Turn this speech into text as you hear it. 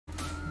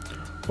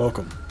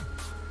welcome.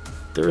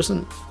 There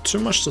isn't too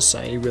much to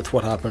say with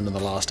what happened in the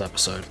last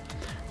episode.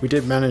 We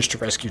did manage to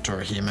rescue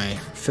Torihime,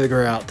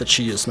 figure out that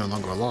she is no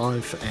longer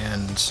alive,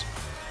 and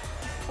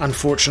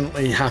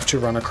unfortunately have to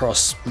run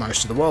across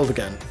most of the world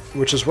again,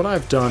 which is what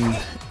I've done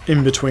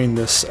in between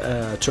this 2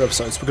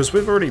 episodes, because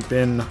we've already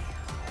been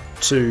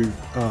to,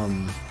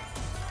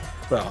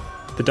 well,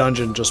 the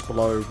dungeon just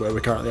below where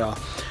we currently are.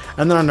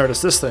 And then I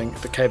noticed this thing,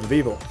 the Cave of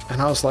Evil,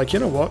 and I was like, you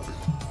know what?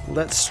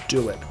 Let's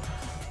do it.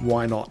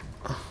 Why not?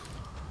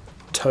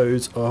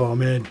 Toads. Oh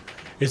man,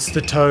 it's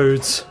the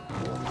toads.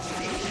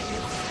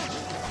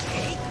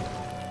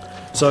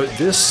 So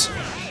this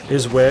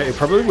is where it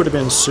probably would have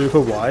been super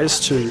wise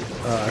to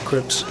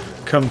equip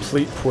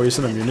complete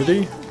poison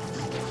immunity.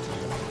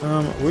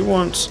 We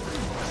want...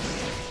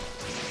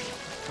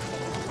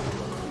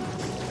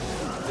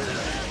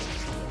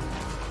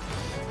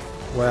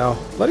 Wow,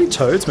 bloody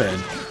toads,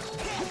 man.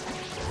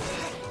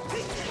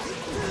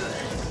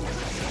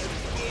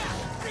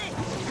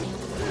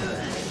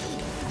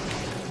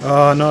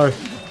 Oh no.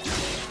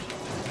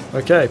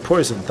 Okay,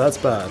 poison, that's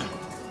bad.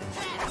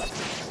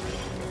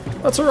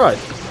 That's alright.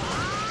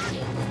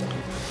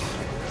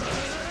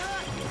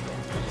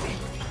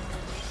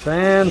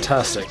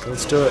 Fantastic,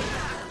 let's do it.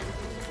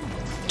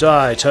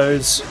 Die,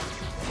 toads.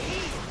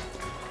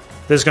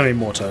 There's gonna be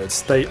more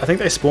toads. I think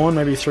they spawn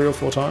maybe 3 or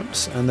 4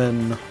 times, and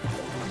then...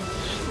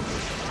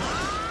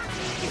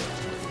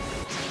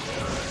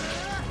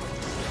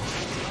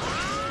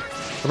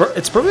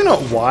 It's probably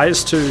not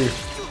wise to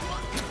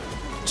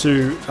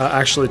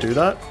actually do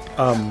that,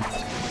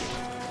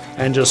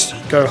 and just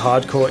go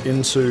hardcore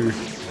into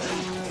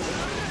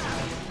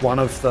one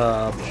of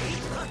the...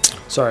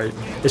 Sorry,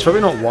 it's probably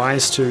not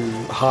wise to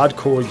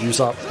hardcore use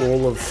up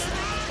all of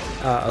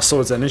a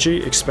sword's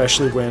energy,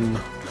 especially when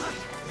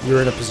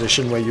you're in a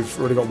position where you've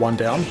already got 1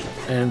 down,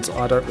 and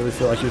I don't really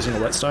feel like using a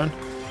whetstone.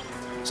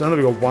 So now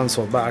that we've got 1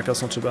 sword back,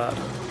 that's not too bad.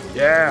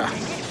 Yeah!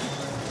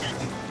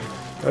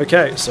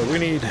 Okay, so we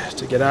need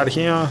to get out of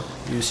here,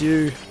 use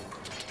you.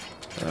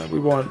 We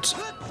want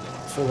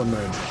full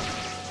moon.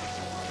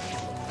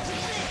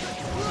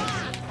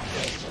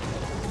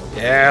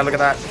 Yeah, look at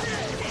that.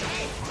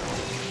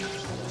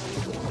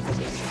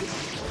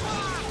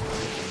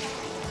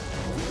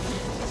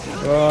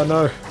 Oh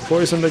no,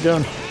 poisoned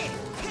again.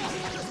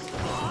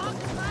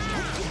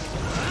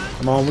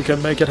 Come on, we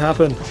can make it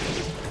happen.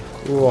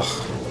 Ugh.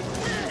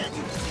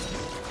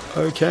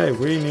 Okay,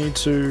 we need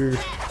to...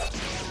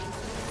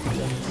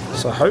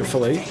 So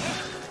hopefully...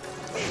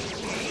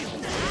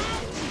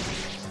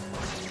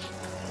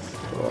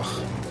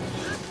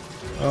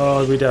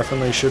 Oh, we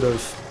definitely should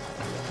have.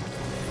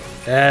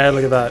 Yeah,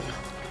 look at that.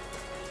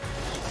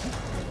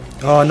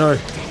 Oh no.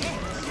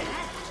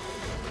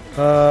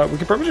 We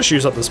could probably just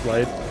use up this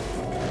blade.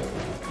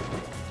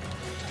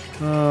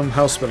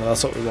 Hell spinner,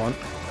 that's what we want.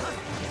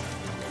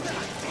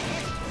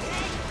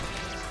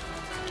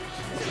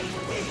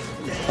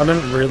 I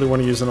didn't really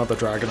want to use another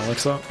dragon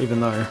elixir, even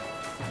though...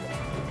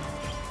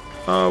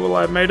 Oh, well,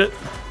 I made it.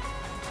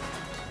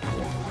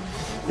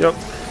 Yep.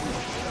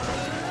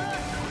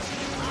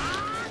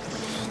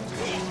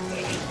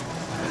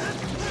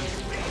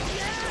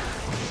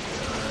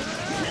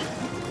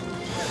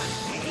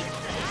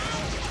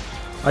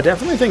 I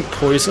definitely think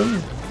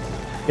poison,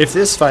 if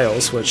this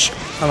fails, which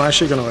I'm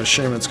actually going to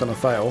assume it's going to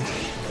fail.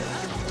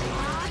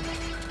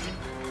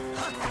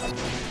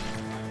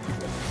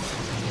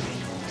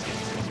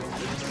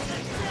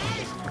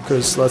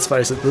 Because, let's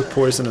face it, the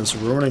poison is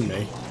ruining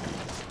me.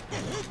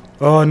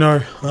 Oh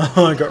no,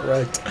 I got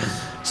wrecked.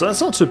 So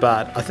that's not too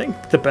bad. I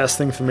think the best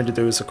thing for me to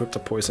do is equip the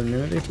poison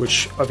immunity,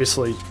 which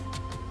obviously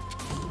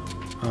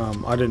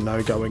I didn't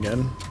know going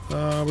in.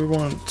 We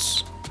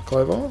want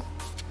Clover?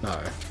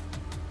 No.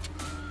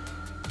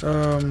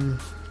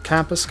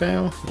 Kappa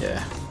scale?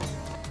 Yeah.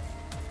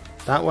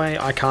 That way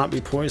I can't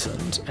be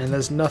poisoned, and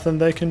there's nothing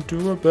they can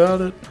do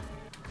about it.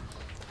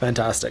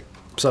 Fantastic.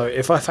 So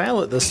if I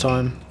fail it this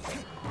time...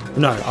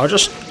 No, I'll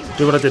just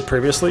do what I did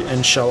previously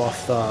and show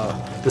off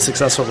the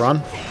successful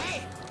run.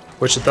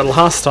 Which the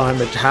last time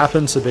it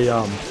happened to be,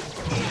 what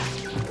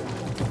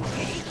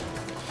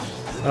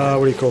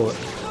do you call it?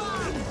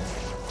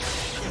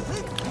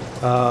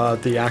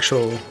 The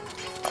actual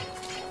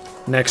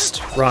next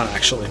run,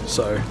 actually,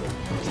 so...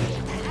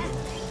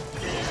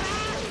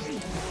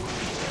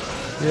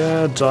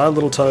 Yeah, die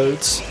little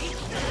toads.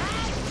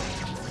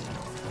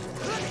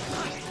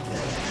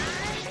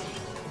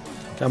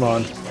 Come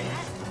on.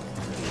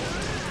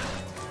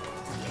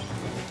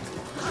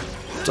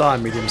 Die,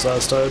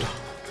 medium-sized toad.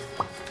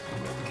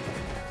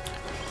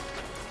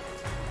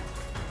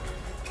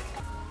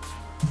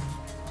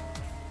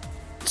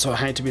 So I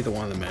hate to be the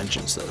one that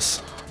mentions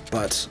this,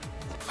 but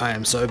I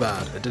am so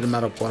bad, it didn't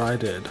matter what I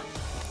did.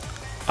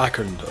 I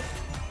couldn't do it.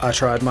 I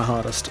tried my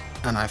hardest,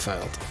 and I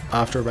failed.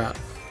 After about,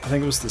 I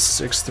think it was the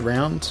 6th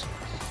round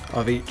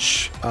of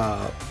each,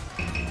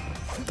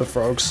 the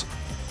frogs,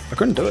 I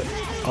couldn't do it.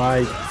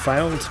 I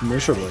failed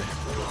miserably.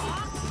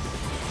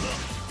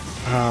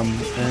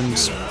 And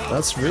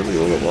that's really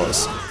all it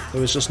was.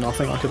 There was just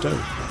nothing I could do.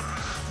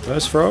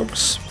 Those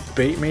frogs,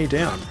 beat me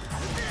down.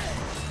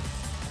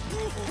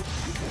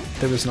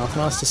 There was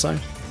nothing else to say.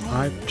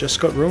 I just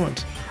got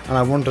ruined. And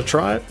I wanted to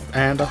try it,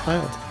 and I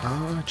failed.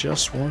 I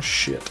just was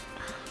shit.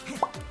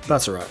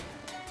 That's alright.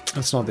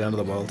 It's not the end of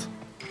the world.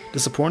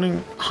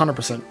 Disappointing,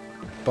 100%.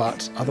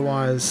 But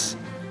otherwise,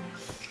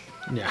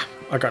 yeah,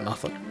 I got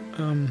nothing.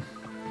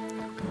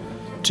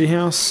 Tea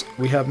house,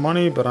 we have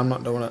money, but I'm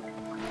not doing it.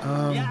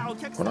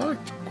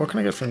 What can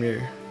I get from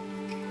you?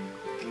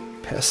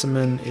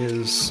 Persimmon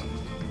is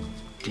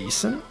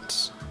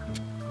decent.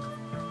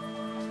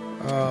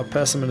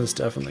 Persimmon is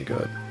definitely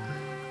good.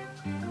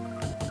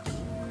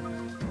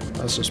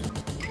 Let's just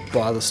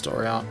buy the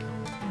store out.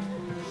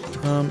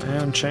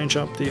 And change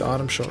up the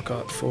item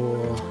shortcut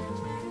for...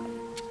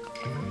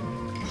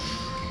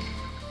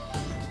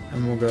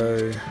 And we'll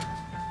go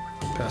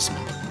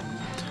Persimmon.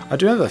 I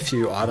do have a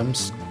few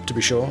items, to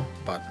be sure,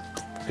 but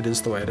it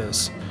is the way it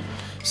is.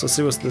 So let's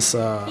see what this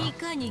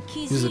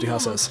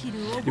Yuzuriha says.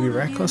 It'd be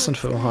reckless and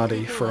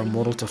foolhardy for a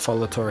mortal to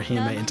follow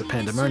Torihime into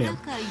pandemonium,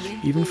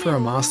 even for a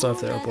master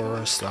of the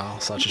Ouroboros style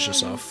such as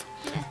yourself.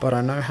 But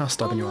I know how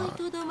stubborn you are,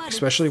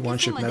 especially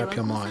once you've made up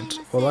your mind.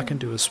 All I can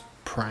do is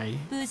pray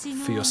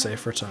for your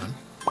safe return.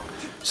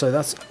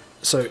 So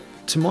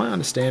to my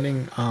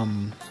understanding,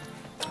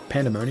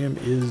 pandemonium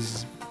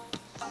is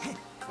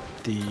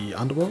the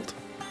underworld.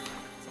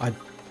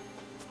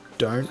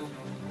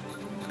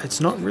 It's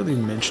not really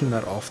mentioned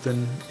that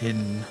often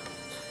in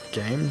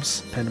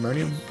games,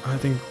 pandemonium. I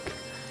think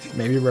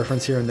maybe a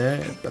reference here and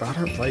there, but I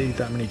don't play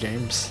that many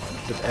games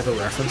that ever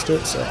referenced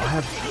it, so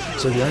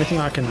the only thing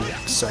I can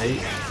say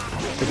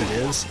that it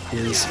is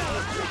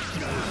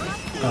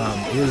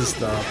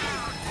the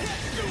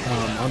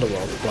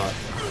underworld, but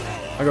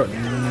I got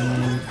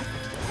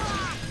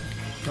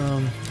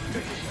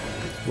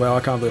well, I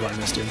can't believe I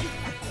missed him.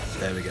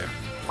 There we go.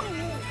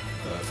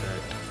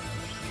 Perfect.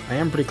 I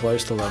am pretty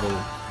close to level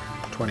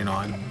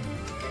 29,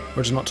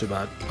 which is not too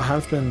bad. I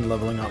have been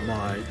leveling up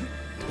my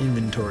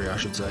inventory, I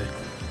should say.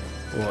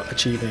 Or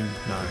achieving,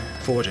 no,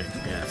 forging.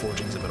 Yeah,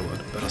 forging's a better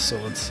word. Better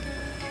swords.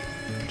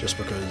 Just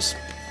because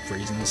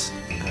reasons.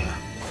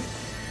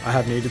 I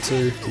have needed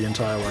to the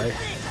entire way.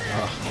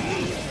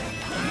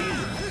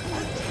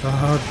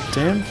 Oh,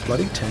 damn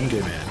bloody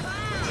Tengu, man.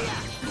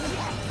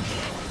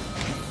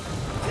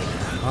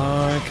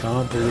 I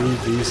can't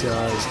believe these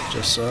guys are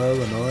just so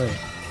annoying.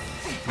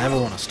 Never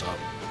want to stop.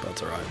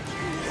 That's alright.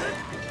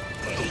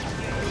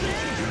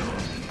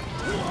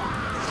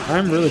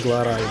 I'm really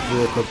glad I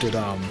re-equipped it,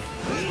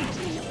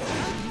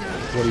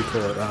 what do you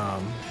call it,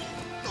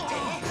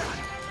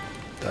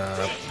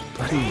 the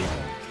bloody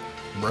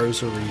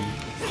rosary,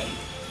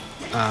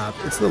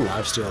 it's the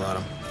lifesteal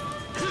item.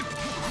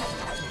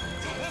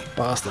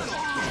 Bastard.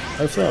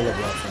 Hopefully I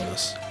level up from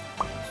this.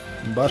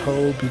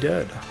 Butthole be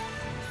dead.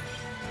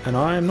 And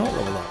I am not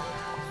leveled up.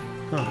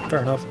 Oh,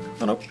 fair enough.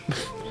 Oh, nope.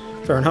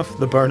 Fair enough,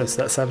 the bonus,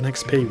 that 7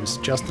 XP was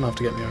just enough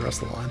to get me across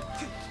the line.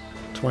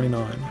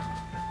 29.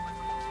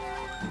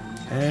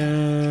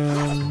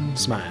 And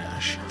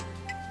smash.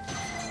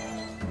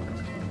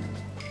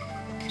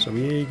 So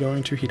we're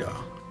going to Hida.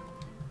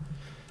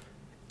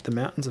 The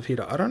mountains of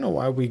Hida. I don't know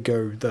why we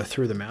go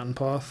through the mountain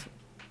path,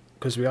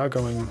 because we are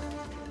going,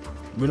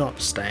 we're not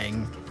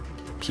staying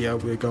here,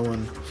 we're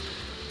going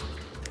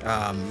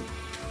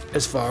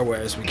as far away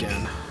as we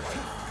can.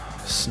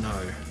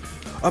 Snow.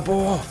 A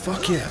boar!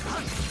 Fuck yeah!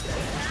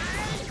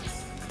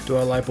 Do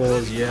I like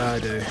boars? Yeah, I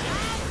do.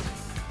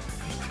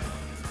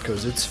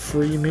 Because it's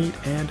free meat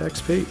and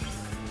XP.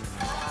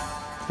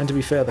 And to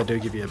be fair, they do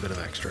give you a bit of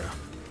extra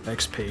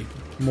XP.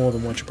 More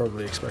than what you're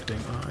probably expecting.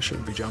 Oh, I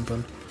shouldn't be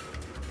jumping.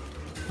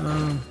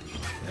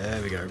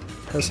 There we go.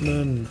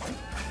 Persimmon.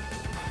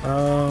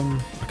 I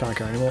can't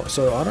carry anymore.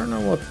 So I don't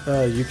know what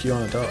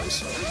Yuki-onna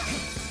does.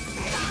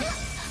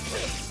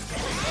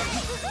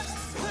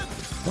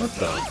 What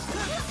the?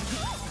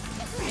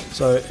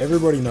 So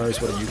everybody knows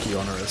what a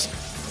Yuki-onna is.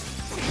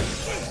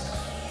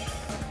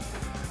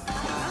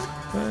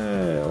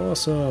 Hey,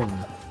 awesome.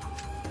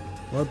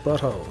 What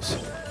buttholes.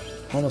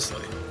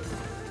 Honestly.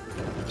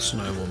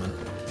 Snow woman.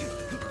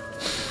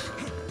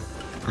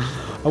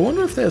 I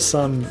wonder if there's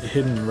some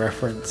hidden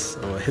reference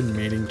or hidden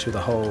meaning to the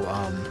whole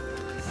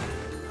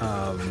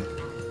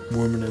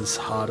woman as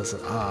hard as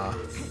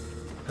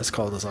as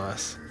cold as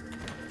ice.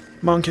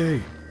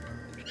 Monkey!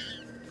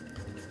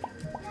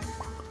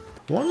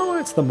 I wonder why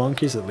it's the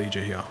monkeys that lead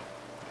you here.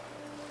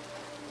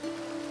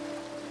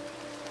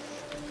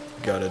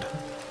 Gutted.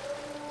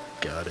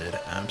 Gutted.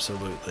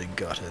 Absolutely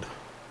gutted.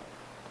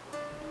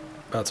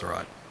 That's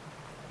alright.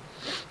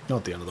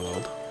 Not the end of the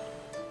world.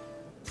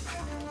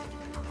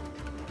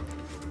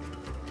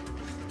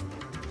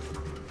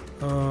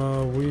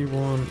 We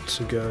want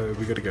to go,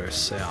 we gotta go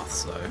south,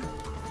 so.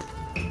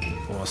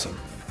 Awesome.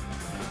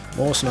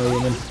 More snow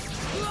women.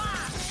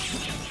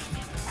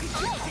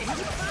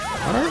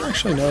 I don't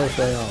actually know if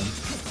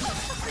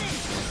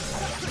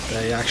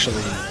they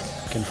actually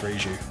can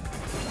freeze you.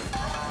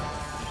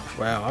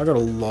 Wow, I got a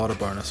lot of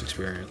bonus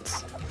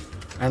experience.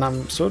 And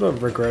I'm sort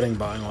of regretting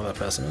buying all that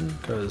persimmon,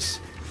 because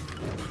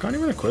I can't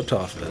even equip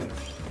half of it.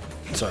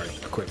 Sorry,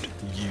 equipped.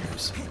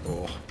 Use.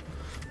 Oh,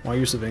 my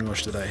use of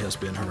English today has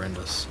been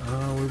horrendous.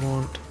 We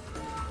want...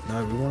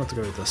 No, we wanted to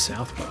go the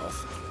south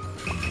path.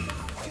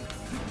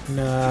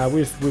 Nah,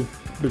 we've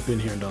been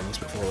here and done this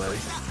before, lady.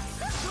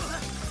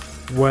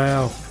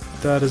 Wow,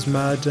 that is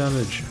mad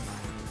damage.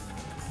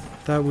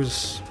 That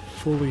was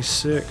fully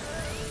sick.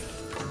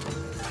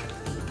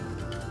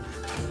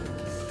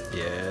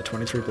 Yeah,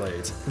 23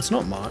 blades. It's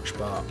not much,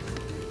 but...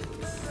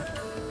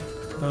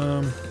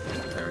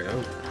 there we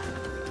go.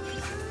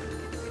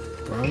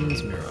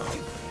 Bronze mirror.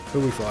 Who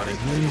are we fighting?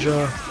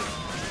 Ninja.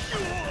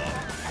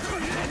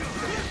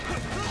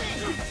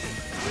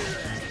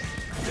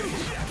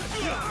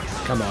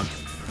 Come on.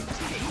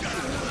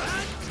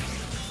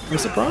 I'm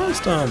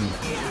surprised,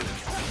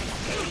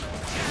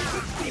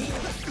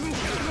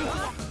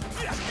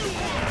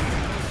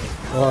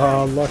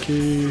 oh,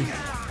 lucky.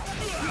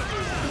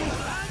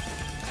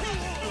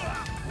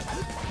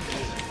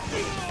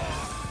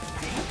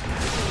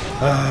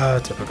 Ah,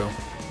 typical.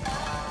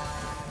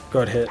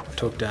 Got hit,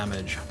 took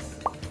damage,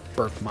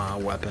 broke my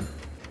weapon.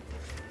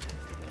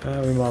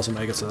 We might as well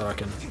make it so that I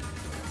can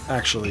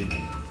actually...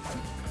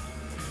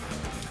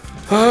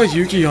 Oh,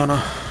 Yuki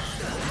Onna.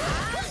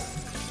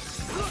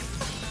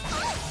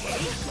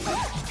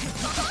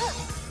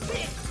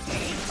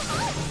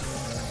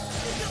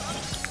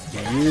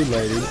 You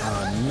lady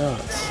are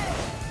nuts.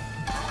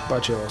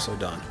 But you're also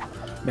done.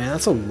 Man,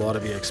 that's a lot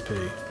of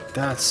EXP.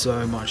 That's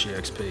so much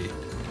EXP.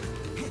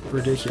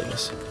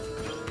 Ridiculous.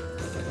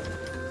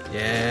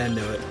 Yeah, I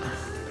knew it.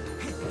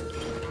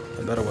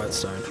 A better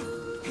whetstone.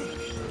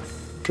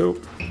 Cool.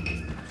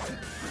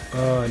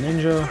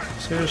 Ninja,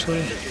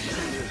 seriously?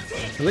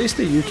 At least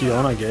the Yuki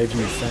Onna gave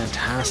you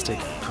fantastic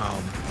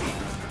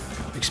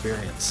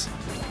experience.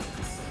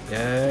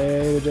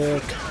 Yay,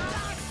 dick.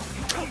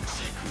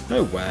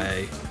 No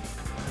way.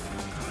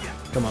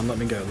 Come on, let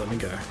me go, let me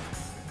go.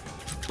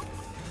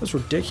 That's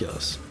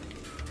ridiculous.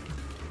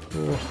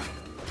 Oh.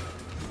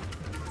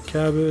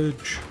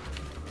 Cabbage.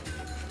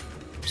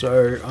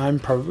 So I'm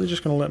probably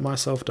just going to let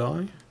myself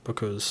die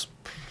because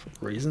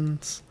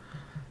reasons.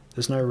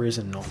 There's no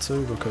reason not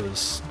to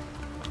because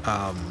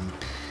I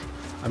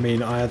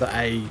mean I either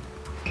A,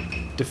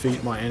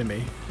 defeat my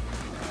enemy.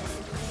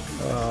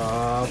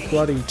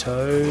 Bloody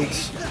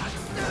toads.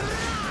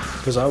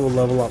 Because I will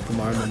level up the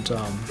moment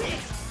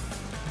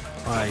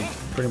I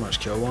pretty much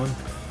kill one.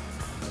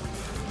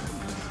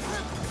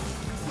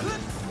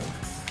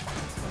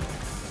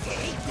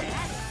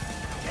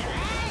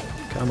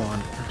 Come on.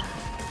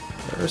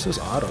 Where is this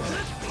idol?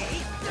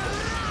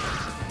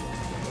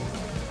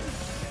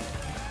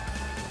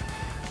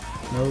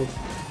 Nope.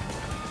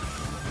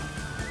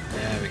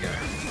 There we go.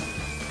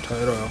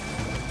 Total.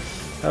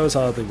 That was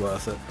hardly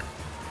worth it.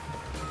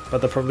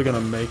 But they're probably going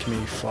to make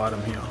me fight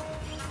him here.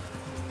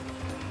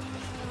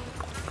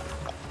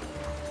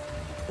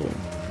 Boom.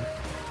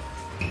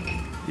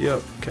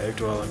 Yep, cave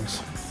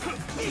dwellings.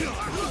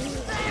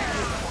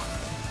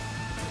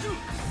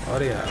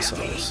 Bloody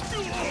assholes.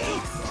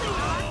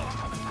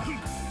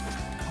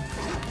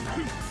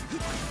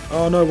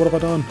 Oh no, what have I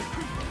done?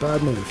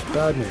 Bad move,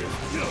 bad move.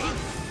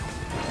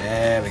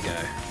 There we go.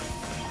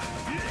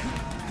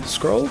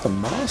 Scroll of the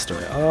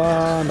Master.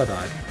 Ah, and I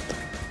died.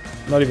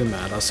 Not even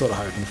mad, I was sort of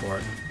hoping for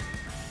it.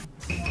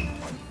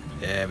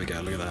 There we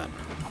go, look at that.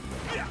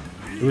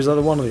 It was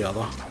either one or the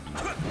other.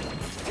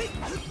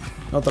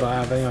 Not that I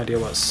have any idea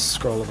what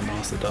Scroll of the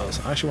Master does.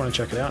 I actually want to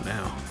check it out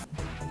now.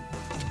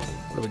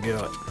 What do we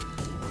got?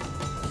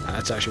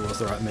 That's actually was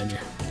the right menu.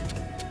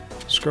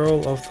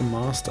 Scroll of the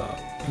Master.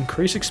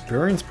 Increase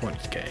experience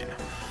points gain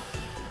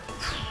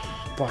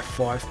by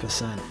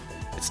 5%.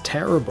 It's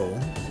terrible,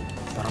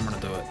 but I'm gonna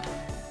do it.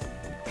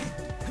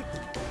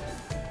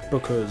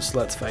 Because,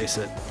 let's face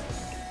it,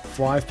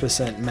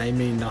 5% may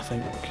mean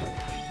nothing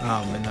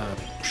in the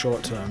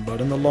short term,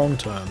 but in the long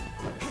term,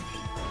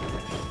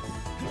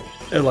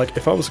 like,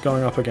 if I was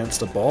going up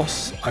against a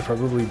boss, I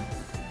probably...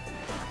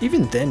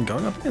 Even then,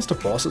 going up against a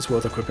boss, it's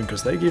worth equipping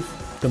because they give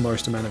the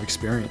most amount of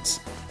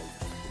experience.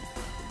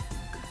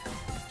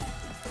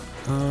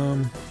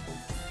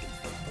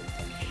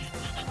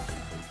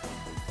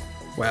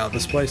 Wow,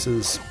 this place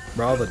is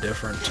rather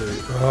different too.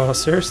 Oh,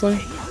 seriously?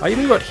 I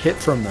even got hit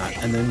from that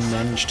and then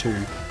managed to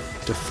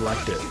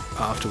deflect it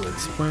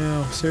afterwards.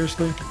 Wow,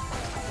 seriously?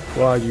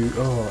 Wow, you...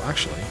 Oh,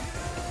 actually...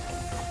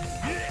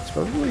 It's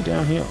probably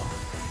down here.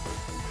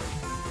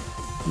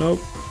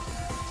 Nope.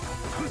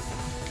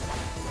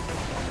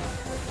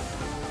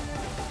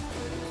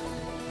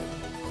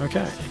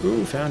 Okay.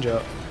 Ooh, found you.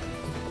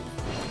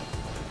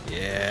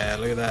 Yeah,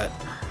 look at that.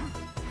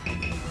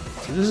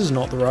 So this is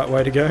not the right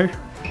way to go.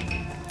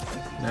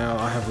 Now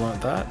I have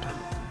learnt that.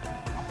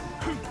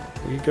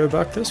 We go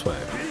back this way.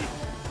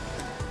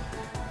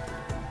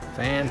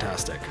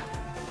 Fantastic.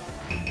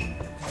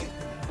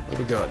 What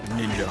do we got?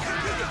 Ninja.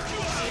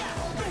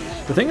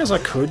 The thing is, I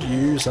could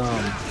use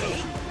what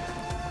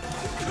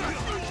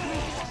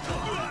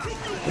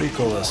do you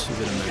call this? A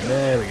bit of move.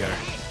 There we go.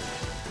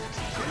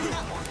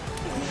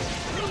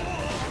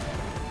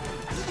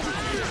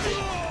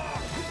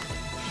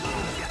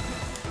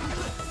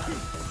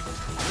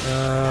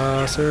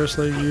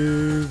 Seriously,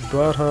 you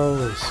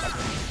buttholes.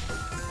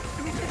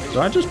 Did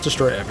I just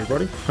destroy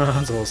everybody?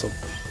 That's awesome.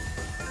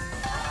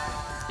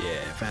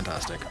 Yeah,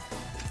 fantastic.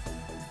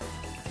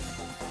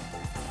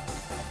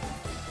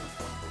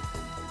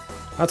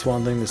 That's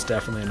one thing that's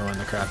definitely annoying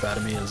the crap out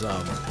of me is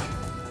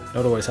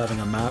not always having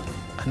a map,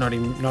 and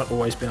not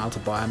always being able to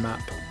buy a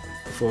map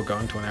before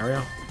going to an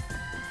area.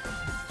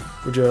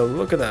 Would you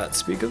look at that?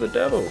 Speak of the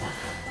devil.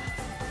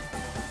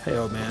 Hey,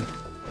 old man.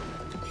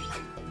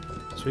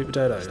 Sweet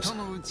potatoes.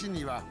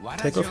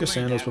 Take off your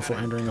sandals before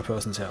entering a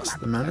person's house.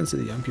 The manners of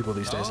the young people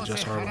these days are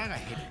just horrible.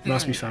 You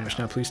must be famished.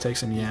 Now please take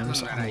some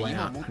yams on the way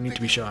out. I need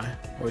to be shy.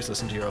 Always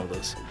listen to your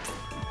elders.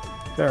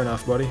 Fair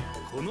enough, buddy.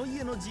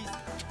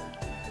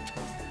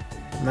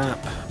 Map.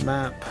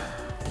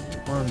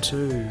 1,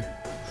 2.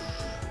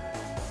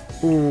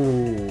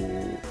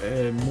 Ooh,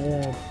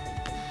 more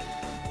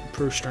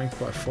improved strength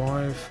by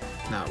 5.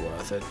 Not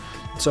worth it.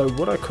 So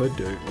what I could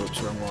do,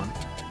 whoops, wrong one.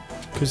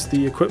 Because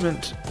the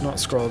equipment, not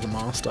Scroll of the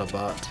Master,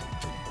 but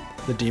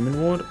the Demon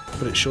Ward,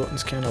 but it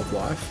shortens count of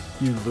life.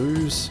 You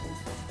lose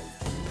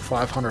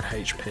 500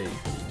 HP.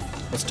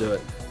 Let's do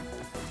it.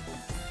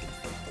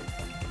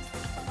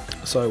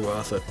 So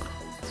worth it.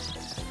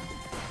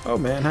 Oh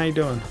man, how you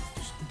doing?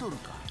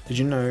 Did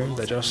you know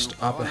that just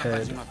up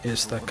ahead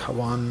is the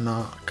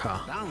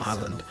Kawanaka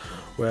Island,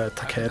 where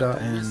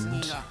Takeda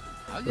and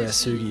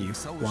Sugi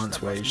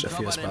once waged a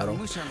fierce battle?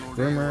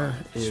 Rumor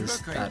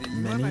is that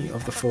many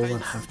of the fallen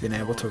have been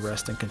able to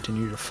rest and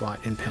continue to fight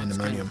in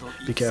pandemonium.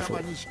 Be careful,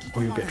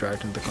 or you'll get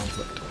dragged into the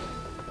conflict.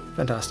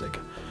 Fantastic.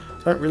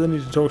 I don't really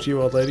need to talk to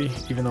you, old lady,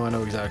 even though I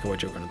know exactly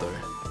what you're going to do.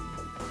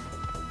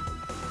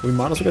 We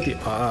might as well get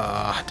the...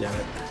 Ah, damn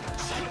it.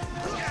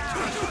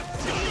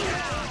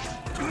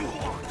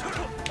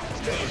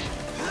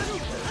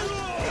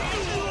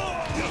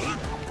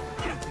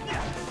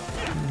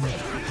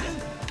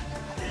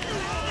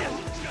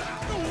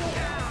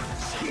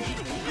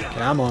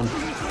 Come on.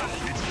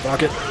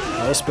 Fuck it.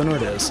 I'll spinner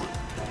it is.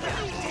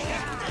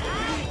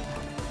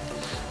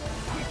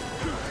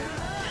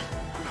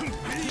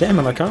 Damn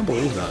it, I can't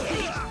believe that.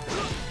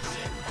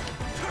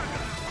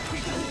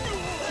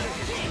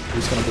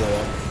 He's gonna blow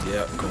up.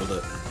 Yep, called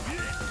it.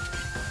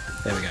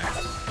 There we go.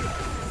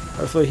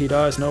 Hopefully he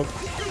dies. Nope.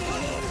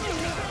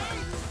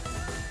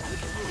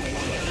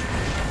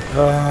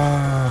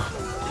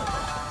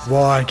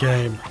 Why,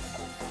 game?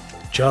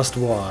 Just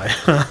why?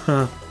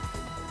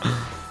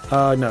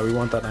 No, we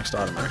want that next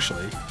item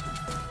actually.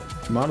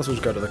 Might as well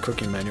just go to the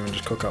cooking menu and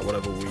just cook up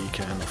whatever we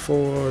can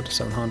afford.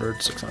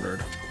 700,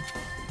 600.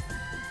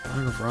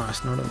 Bag of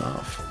rice, not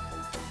enough.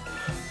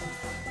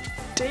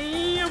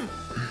 Damn!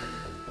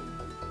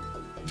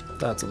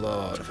 That's a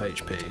lot of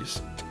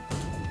HPs.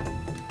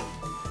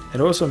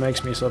 It also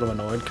makes me sort of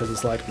annoyed because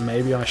it's like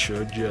maybe I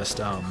should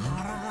just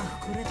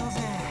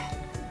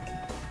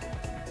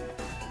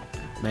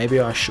maybe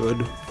I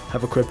should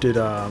have equipped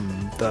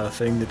the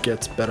thing that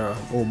gets better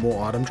or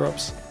more item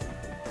drops.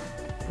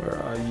 Where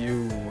are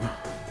you?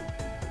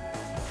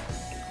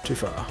 Too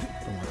far.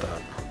 Don't want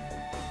that.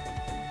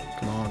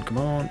 Come on, come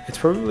on. It's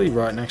probably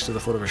right next to the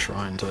foot of a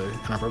shrine too.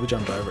 And I probably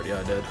jumped over it. Yeah,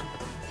 I did.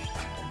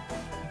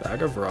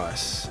 Bag of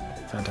rice.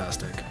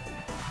 Fantastic.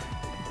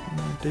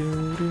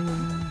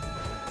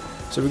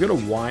 So we got a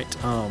white,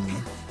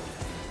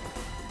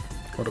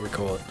 what do we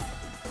call it?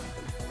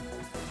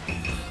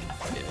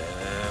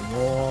 Yeah,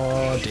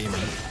 more demon.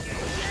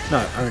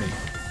 No, Oni.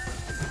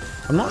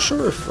 I'm not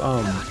sure if,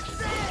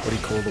 what do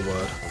you call the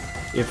word?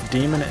 If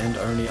demon and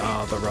Oni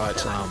are the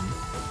right,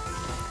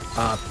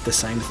 are the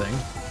same thing.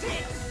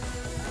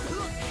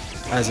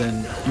 As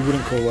in, you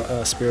wouldn't call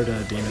a spirit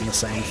and a demon the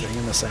same thing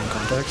in the same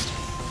context.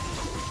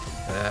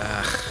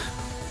 Ugh.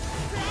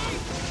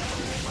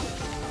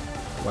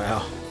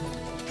 Wow.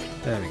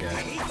 There we go.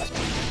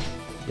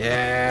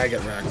 Yeah,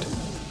 get wrecked.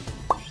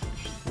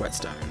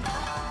 Whetstone.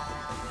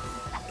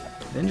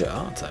 Ninja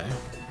arts, eh?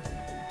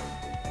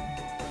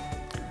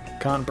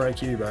 Can't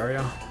break you,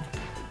 barrier.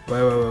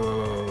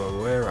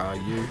 Where are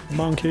you?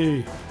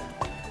 Monkey!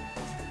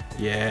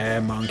 Yeah,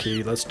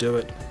 monkey, let's do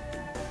it.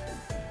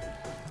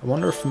 I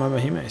wonder if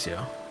Momohime's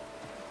here.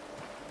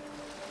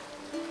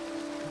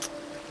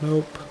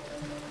 Nope.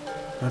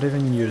 Not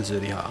even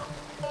Yuzuriha.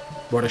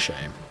 What a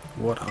shame.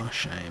 What a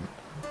shame.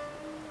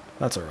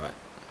 That's alright.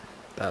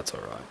 That's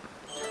alright.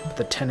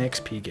 The 10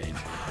 XP gain.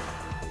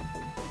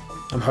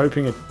 I'm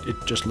hoping it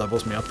just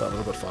levels me up that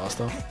little bit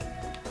faster.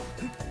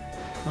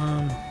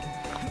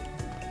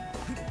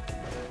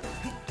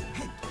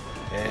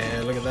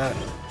 Yeah, look at that.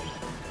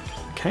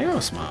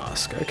 Chaos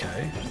Mask,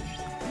 okay.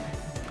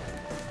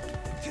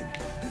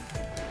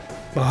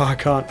 Oh, I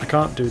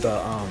can't do the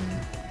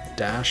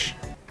dash.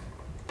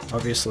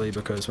 Obviously,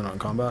 because we're not in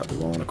combat, we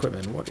want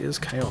equipment. What is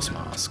Chaos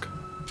Mask?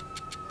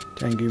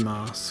 Tengu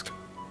Mask.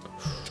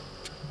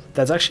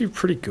 That's actually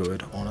pretty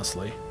good,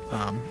 honestly.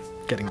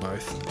 Getting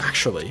both.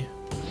 Actually,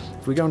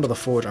 if we go into the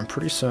forge, I'm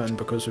pretty certain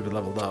because we've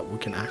leveled up, we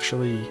can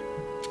actually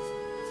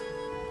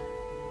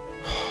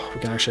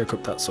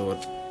equip that sword.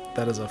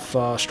 That is a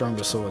far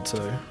stronger sword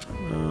too.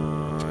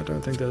 I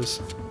don't think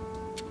there's...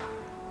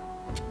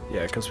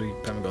 Yeah, because we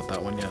haven't got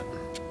that one yet.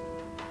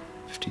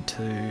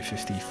 52,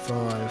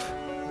 55.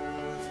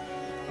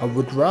 I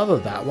would rather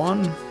that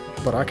one,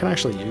 but I can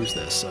actually use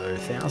this, so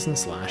 1000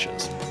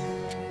 slashes.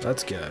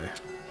 Let's go.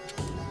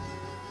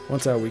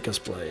 What's our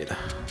weakest blade?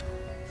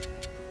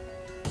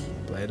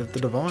 Blade of the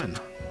Divine.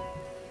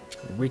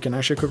 We can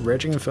actually cook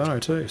Raging Inferno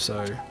too,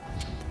 so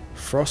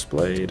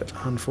Frostblade,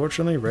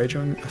 unfortunately,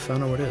 Raging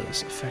Inferno it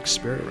is. Affects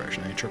Spirit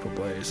Erosion, a triple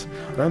blaze.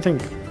 I don't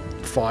think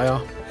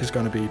Fire is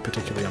going to be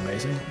particularly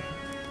amazing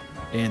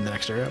in the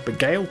next area, but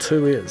Gale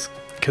 2 is,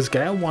 because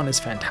Gale 1 is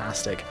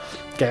fantastic.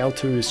 Gale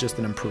 2 is just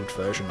an improved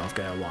version of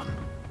Gale 1.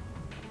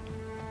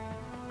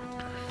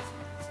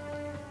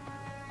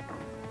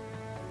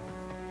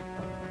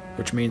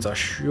 Which means I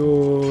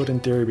should,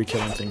 in theory, be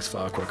killing things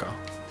far quicker.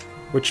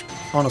 Which,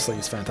 honestly,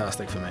 is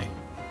fantastic for me.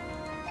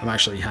 I'm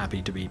actually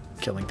happy to be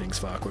killing things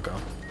far quicker.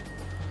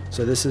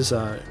 So this is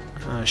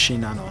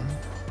Shinanon.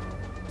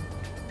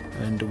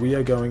 And we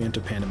are going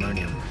into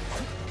Pandemonium.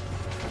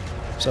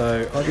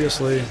 So,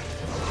 obviously...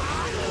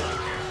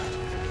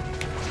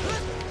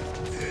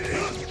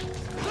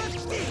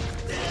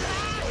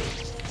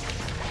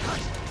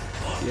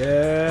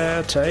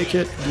 Yeah, take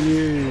it,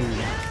 you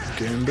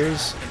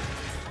Goombas.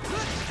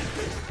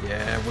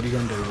 Yeah, what are you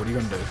gonna do? What are you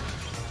gonna do?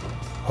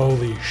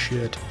 Holy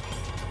shit.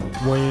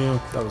 Wow,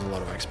 that was a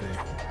lot of XP.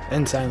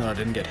 Insane that I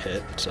didn't get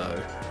hit,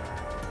 so...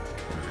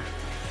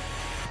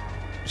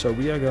 So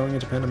we are going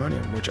into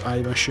Pandemonium, which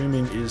I'm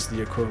assuming is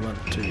the equivalent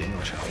to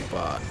English Hell,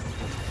 but...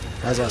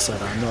 As I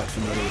said, I'm not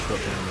familiar with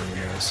what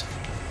Pandemonium is.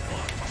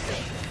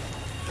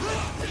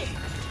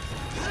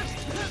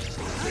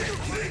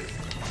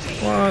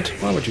 What?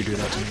 Why would you do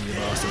that to me, you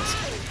bastards?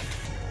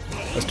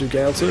 Let's do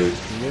Gale 2.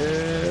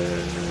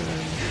 Yeah.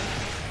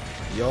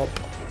 Yup.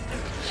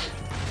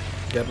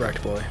 Get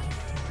wrecked, boy.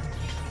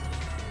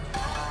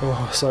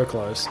 Oh, so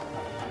close.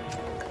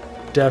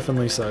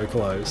 Definitely so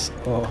close.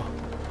 Oh.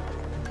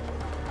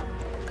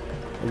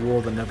 A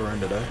war that never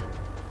ended, eh?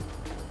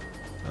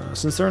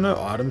 Since there are no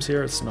items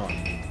here, it's not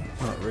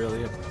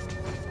really a...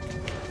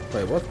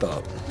 Wait, what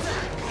the...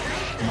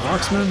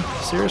 Marksman?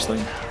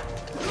 Seriously?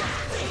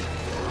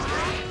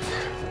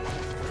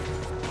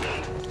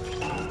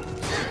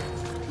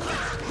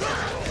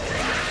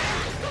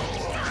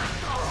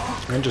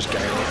 And just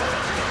Gale. Yeah,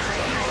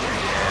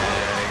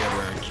 get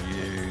wrecked,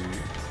 you.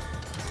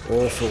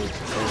 Awful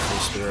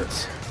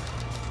spirits.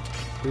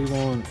 We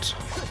want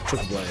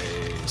Triple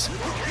Blaze.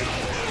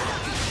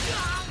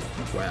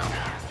 Wow.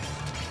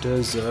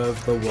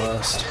 Deserve the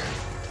worst.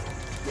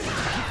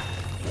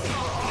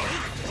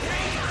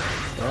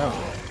 Wow.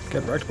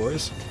 Get wrecked,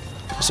 boys.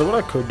 So what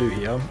I could do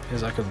here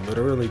is I could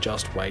literally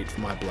just wait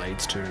for my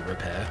blades to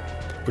repair,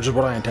 which is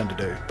what I intend to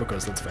do,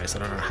 because let's face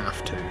it, I don't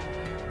have to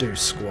do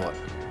squat,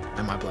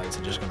 and my blades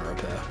are just going to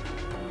repair.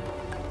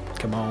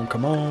 Come on,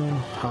 come on,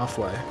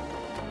 halfway.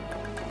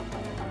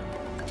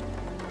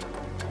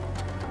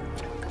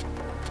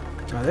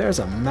 Now there's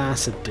a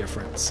massive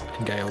difference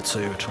in Gale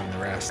 2 between the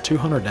rest.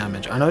 200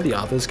 damage. I know the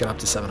others get up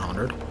to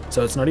 700,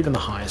 so it's not even the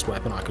highest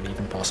weapon I could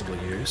even possibly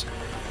use,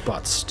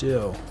 but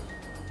still.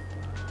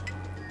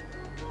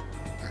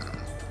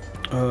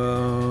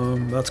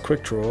 That's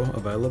quick draw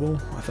available,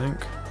 I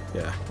think.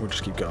 Yeah, we'll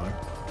just keep going.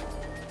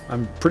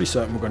 I'm pretty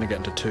certain we're going to get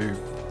into 2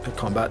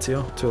 combats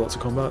here. 2 lots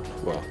of combat.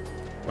 Well,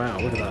 wow,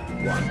 look at that.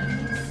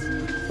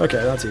 1.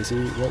 Okay, that's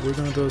easy. What we're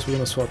going to do is we're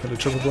going to swap into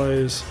Triple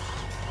Blaze.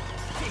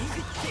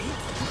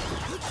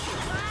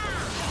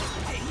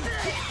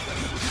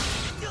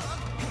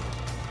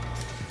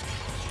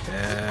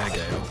 Yeah,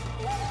 Gale.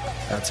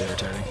 That's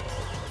irritating.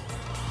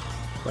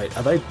 Wait,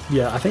 are they...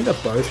 Yeah, I think they're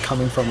both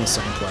coming from the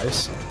same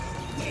place.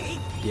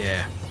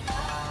 Yeah.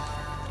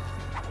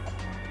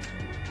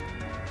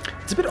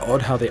 It's a bit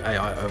odd how the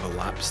AI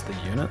overlaps the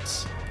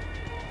units.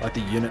 Like the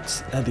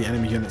units, the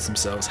enemy units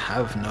themselves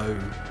have no...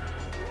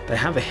 They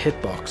have a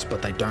hitbox,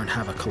 but they don't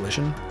have a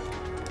collision.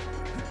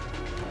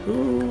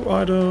 Ooh,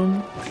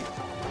 item.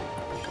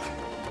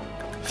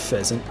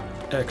 Pheasant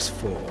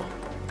X4.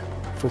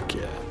 Fuck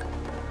yeah.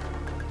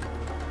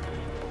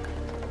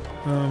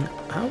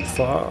 How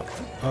far?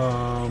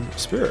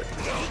 Spirit.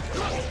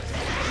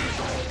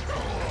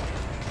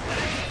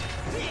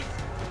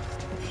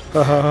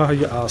 Haha,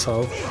 you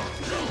asshole.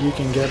 You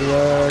can get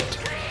wrecked.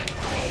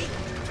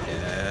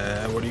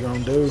 Yeah, what are you gonna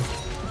do?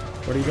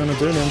 What are you gonna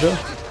do, ninja?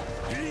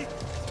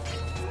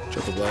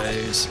 Triple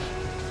Blaze. I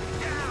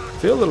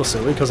feel a little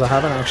silly because I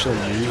haven't actually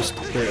used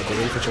the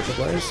ability for Triple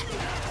Blaze.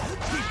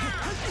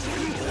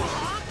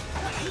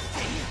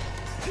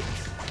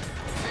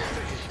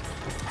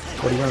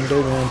 What are you gonna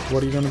do, man?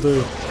 What are you gonna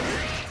do?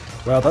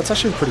 Wow, that's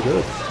actually pretty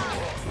good.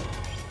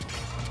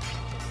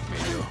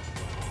 Meteor.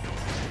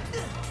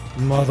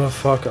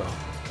 Motherfucker.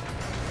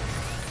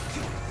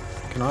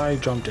 Can I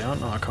jump down?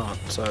 No, I can't,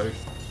 so...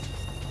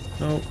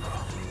 Nope.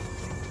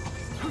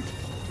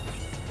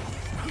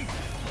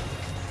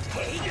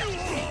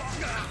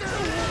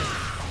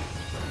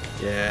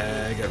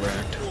 Yeah, get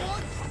wrecked.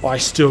 Oh, I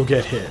still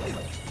get hit.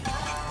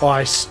 Oh,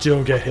 I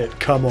still get hit.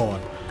 Come on.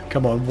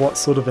 Come on, what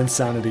sort of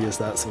insanity is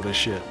that sort of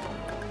shit?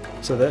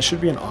 So there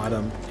should be an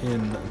item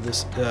in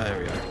this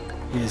area.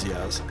 Easy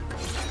as.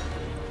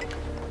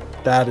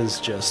 That is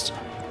just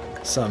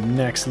some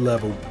next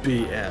level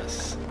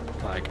BS.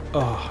 Like,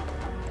 oh,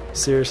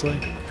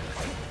 seriously?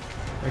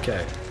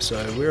 Okay, so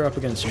we're up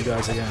against you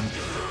guys again.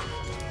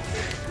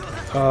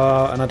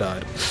 And I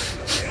died.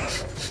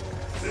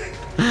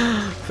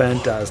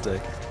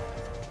 Fantastic.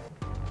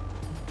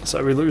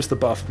 So we lose the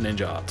buff of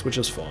ninja arts, which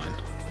is fine.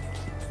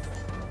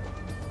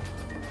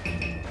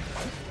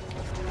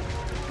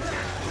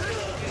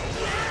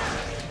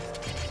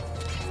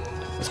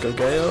 Let's go,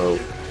 Gale.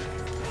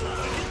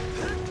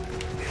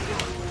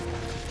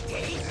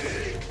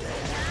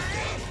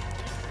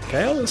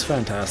 Gale is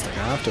fantastic,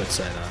 I have to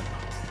say that.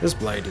 This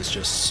blade is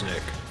just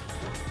sick.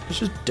 It's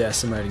just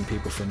decimating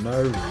people for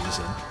no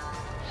reason.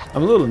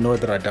 I'm a little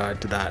annoyed that I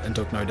died to that and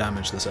took no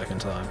damage the second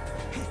time.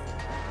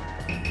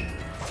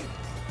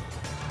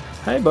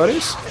 Hey,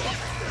 buddies.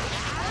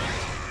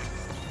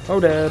 Oh,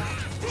 dead.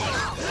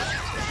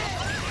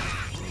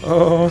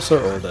 Oh, so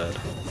all dead.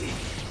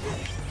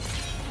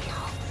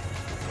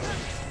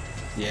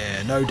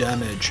 Yeah, no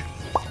damage.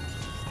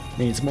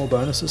 Needs more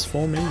bonuses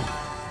for me.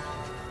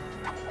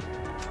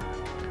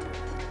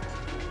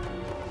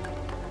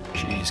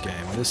 Jeez,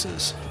 game, this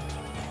is...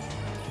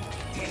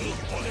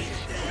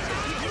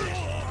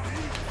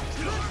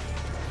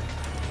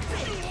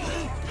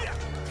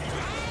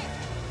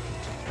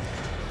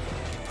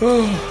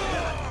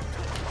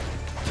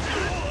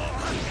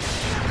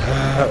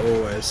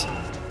 always.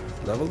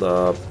 Leveled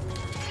up.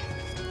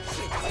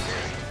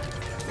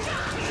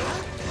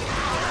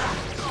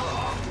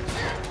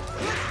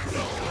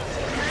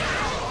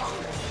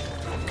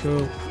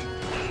 Cool.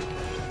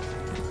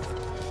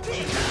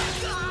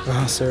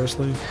 Ah,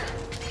 seriously?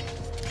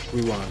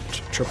 We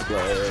want triple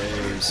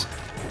blaze.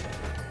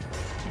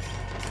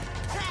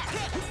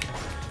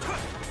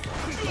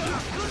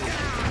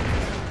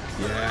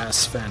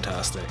 Yes,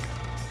 fantastic.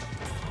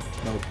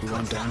 Nope, we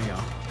want down here.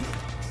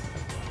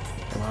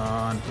 Come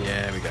on,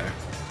 yeah, there we go.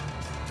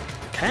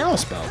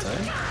 Chaos belt,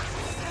 eh?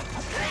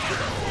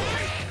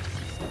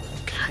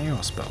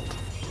 Chaos belt.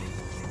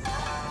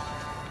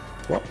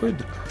 What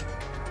would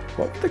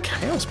the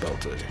chaos belt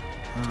do?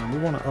 We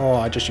want to. Oh,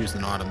 I just used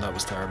an item. That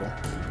was terrible.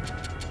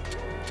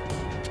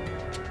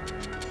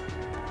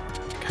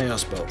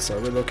 Chaos belt. So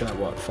we're looking at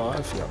what,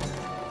 5?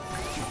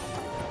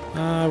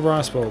 Yep.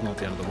 Rice ball, not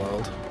the end of the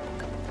world.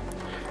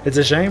 It's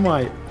a shame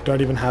I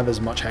don't even have as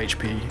much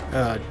HP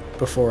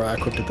before I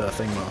equipped the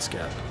thing mask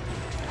yet.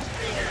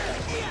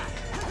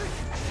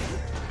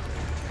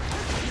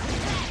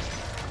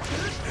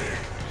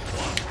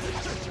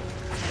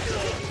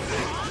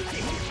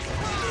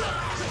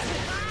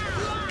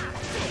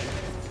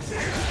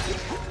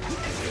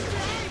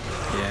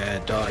 Yeah,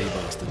 die, you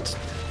bastards.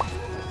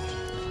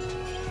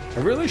 I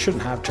really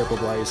shouldn't have triple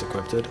blaze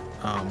equipped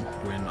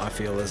when I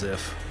feel as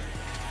if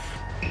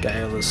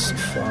Gale is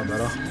far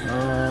better.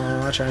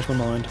 Oh, I changed my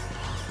mind.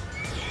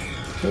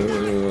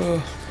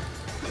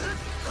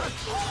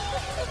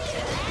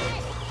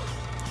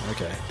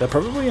 Okay, they're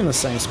probably in the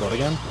same spot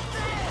again.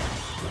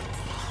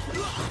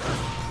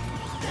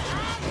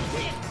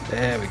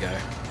 There we go.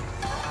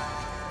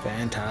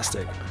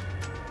 Fantastic.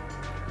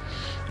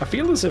 I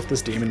feel as if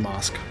this demon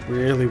mask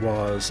really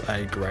was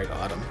a great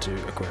item to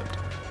equip.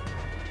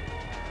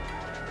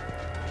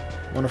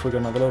 Wonder if we got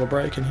another little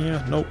break in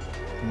here? Nope.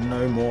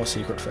 No more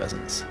secret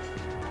pheasants.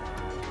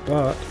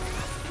 But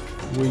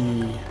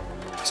we...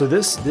 So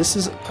this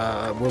is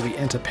where we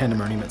enter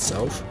Pandemonium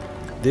itself.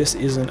 This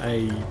isn't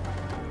a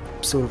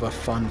sort of a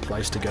fun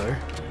place to go.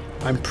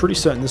 I'm pretty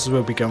certain this is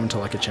where we go into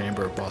like a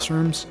chamber of boss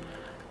rooms.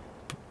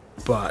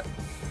 But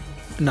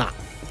nah,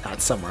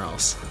 that's somewhere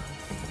else.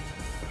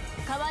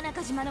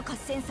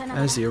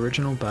 As the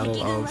original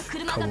battle of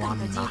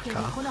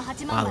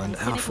Kawanaka Island,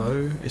 our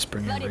foe is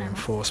bringing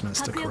reinforcements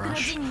to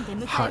crush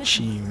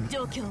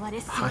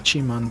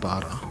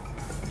Hachimanbara,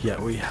 yet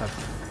we have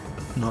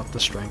not the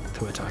strength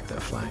to attack their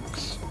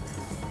flanks.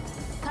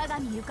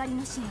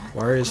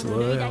 Warriors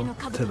loyal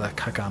to the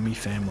Kagami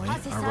family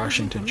are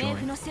rushing to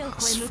join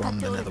us from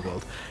the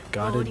Netherworld,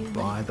 guided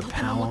by the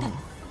power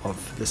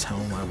of this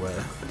helm I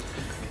wear,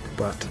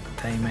 but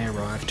they may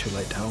arrive too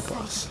late to help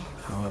us.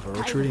 However,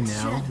 retreating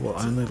now will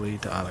only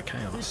lead to utter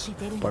chaos,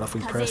 but if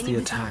we press the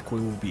attack we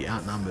will be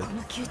outnumbered.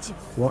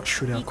 What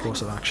should our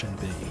course of action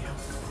be?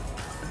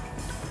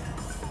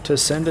 To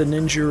send a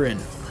ninja in.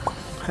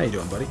 How you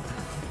doing, buddy?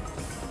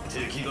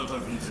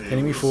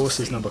 Enemy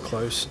forces number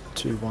close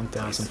to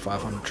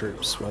 1,500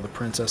 troops, while the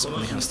princess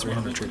only has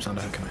 300 troops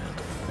under her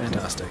command.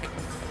 Fantastic.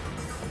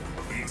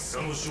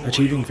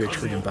 Achieving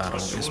victory in battle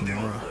is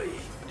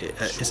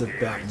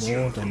about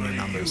more than mere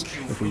numbers.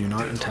 If we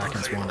unite and attack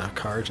as one, our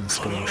courage and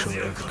skill will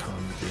surely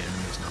overcome the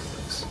enemy's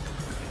numbers.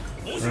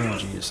 Oh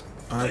jeez.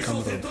 I come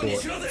with a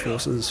report.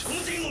 Forces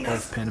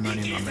of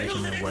Pandemonium are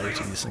making their way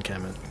to this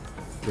encampment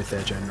with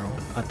their general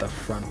at the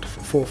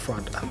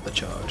forefront of the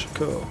charge.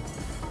 Cool.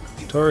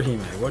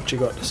 Torihime, what you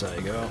got to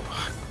say, girl?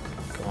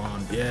 Come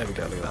on, yeah, we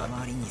go, look at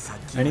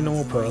that. Any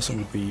normal person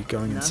would be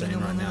going insane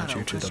right now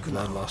due to the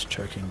bloodlust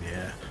choking the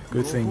air.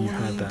 Good thing you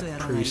had that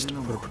priest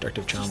put a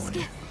protective charm on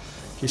you.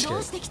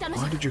 Kisuke,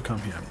 why did you come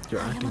here?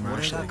 You're acting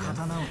rashly again.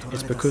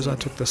 It's because I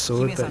took the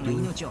sword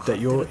that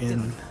you're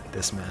in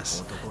this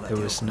mess. There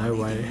was no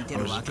way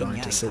I was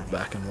going to sit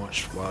back and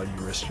watch while you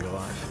risked your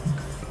life.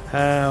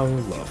 How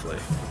lovely.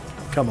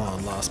 Come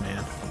on, last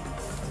man.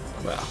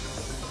 Wow.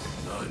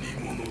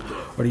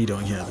 What are you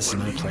doing here? This is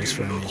no place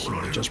for any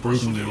human. Just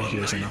breathing you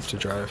here is enough to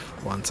drive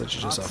one such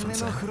as yourself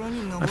insane.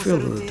 I feel a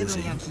little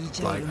dizzy,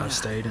 like I've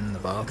stayed in the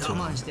bath too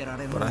long,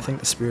 but I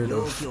think the spirit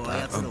of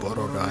that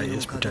Oboro guy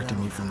is protecting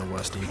me from the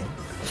worst evil.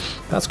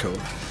 That's cool.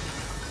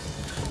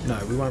 No,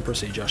 we won't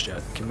proceed just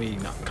yet. Can we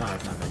not? Can't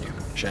have that menu.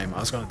 Shame, I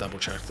was going to double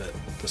check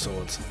the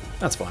swords.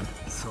 That's fine.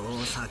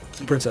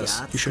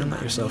 Princess, you shouldn't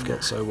let yourself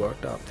get so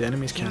worked up. The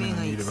enemy's counting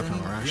on you to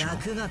become irrational.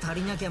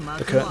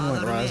 The curtain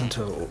won't rise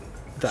until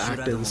the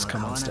actors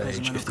come on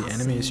stage. If the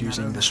enemy is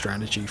using the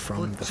strategy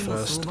from the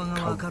first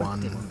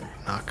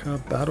Kawanaka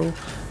battle,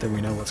 then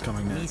we know what's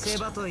coming next.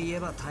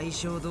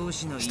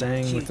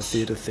 Staying with the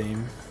theatre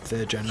theme,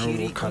 their general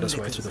will cut his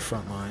way through the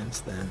front lines,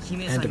 then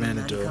and demand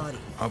a duel.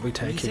 I'll be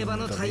taking the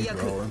lead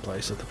role in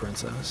place of the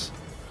princess.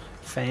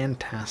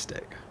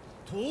 Fantastic.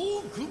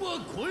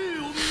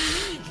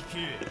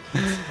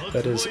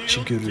 That is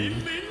Chigurui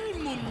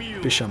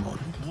Bishamon.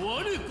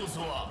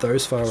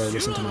 Those far away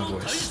listen to my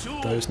voice.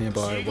 Those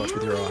nearby watch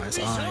with your eyes.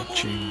 I,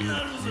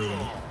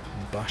 Chigurui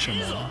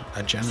Bishamon,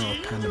 a general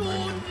of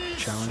pandemonium,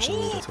 challenge the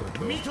leader to a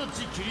duel.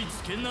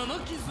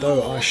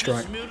 Though I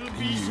strike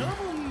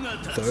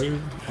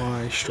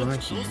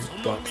you,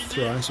 but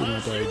thrice with my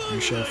blade, you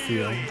shall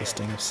feel the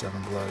sting of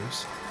 7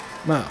 blows.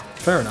 Wow,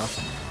 fair enough.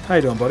 How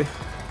you doing, buddy?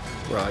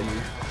 Where are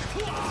you?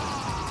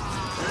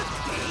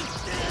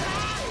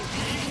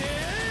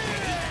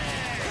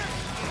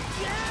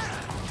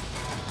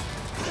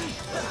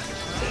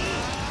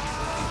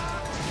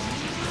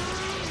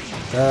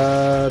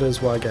 That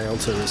is why Gale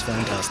 2 is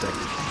fantastic.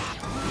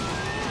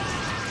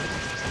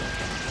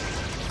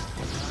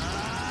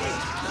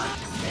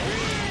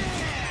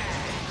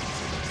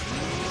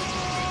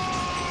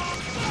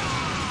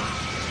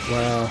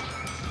 Wow.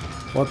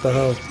 What the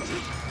hell?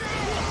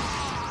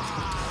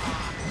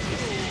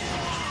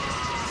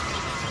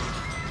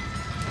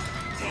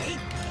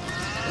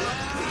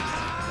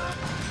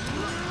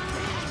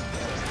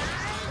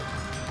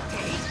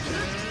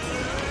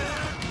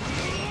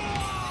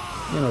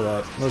 You know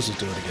what? Let's just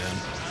do it again.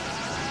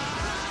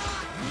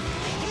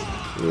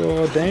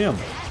 Oh, damn.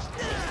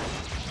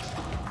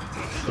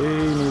 We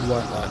need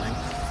white lightning.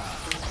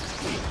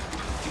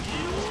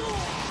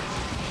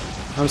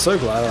 I'm so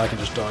glad I can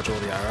just dodge all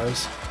the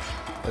arrows.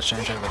 Let's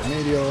change over to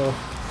Meteor.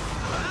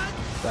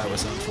 That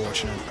was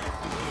unfortunate.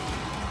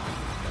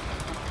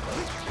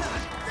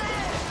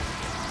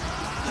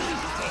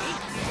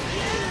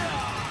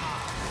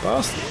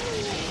 Bastard.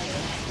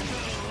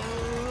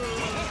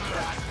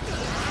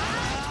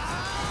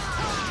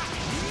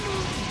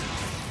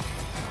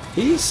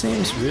 He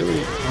seems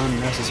really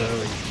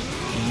unnecessarily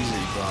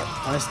easy, but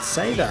I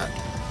say that.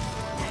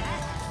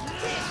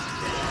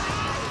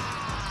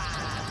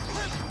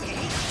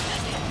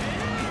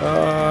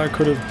 I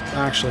could have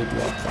actually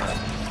blocked that.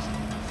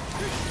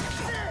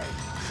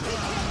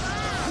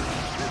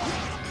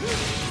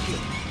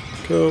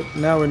 Cool,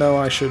 now we know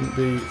I shouldn't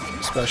be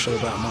special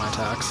about my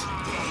attacks.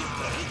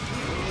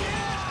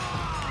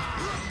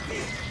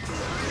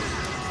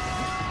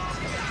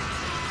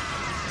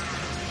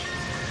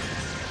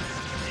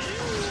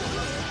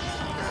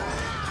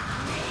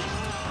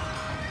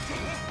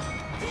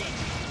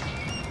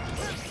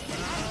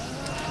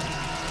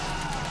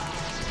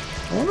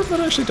 I wonder if that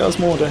actually does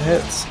more to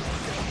hits.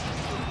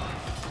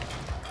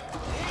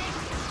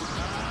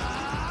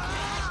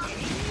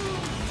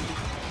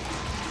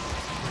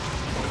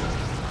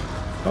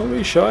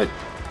 Holy shit,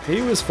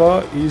 he was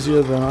far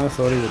easier than I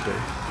thought he would be.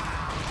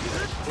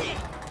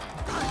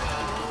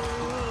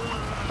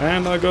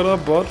 And I got a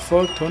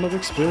butt-fuck ton of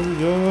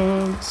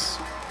experience.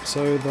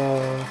 So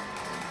the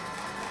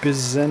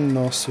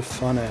Bizenno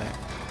Sufane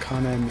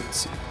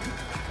Kanemitsu.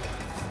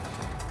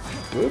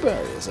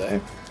 Blueberries, eh?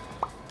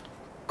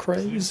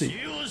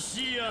 Crazy.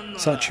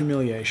 Such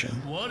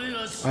humiliation.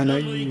 I know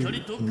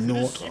you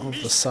naught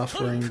of the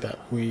suffering that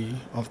we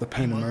of the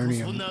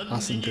pandemonium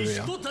must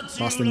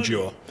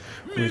endure.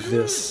 With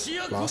this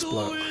last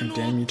blow, I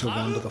damn you to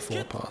wander the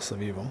four paths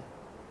of evil.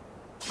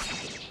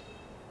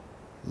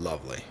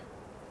 Lovely.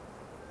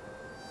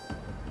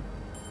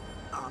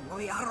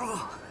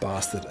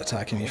 Bastard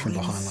attacking me from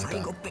behind like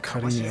that,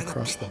 cutting me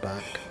across the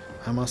back.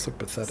 I must look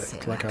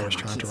pathetic, like I was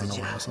trying to run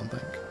away or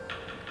something.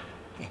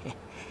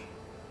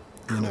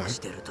 You know,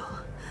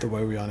 the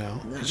way we are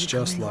now, it's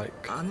just like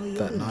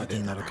that night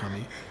in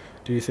Narukami.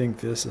 Do you think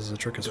this is a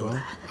trick as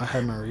well? I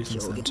had my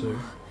reasons then too.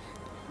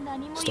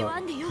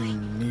 Stop, you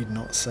need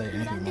not say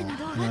anything more.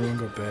 I no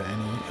longer bear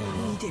any ill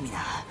will.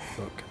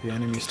 Look, the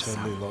enemy's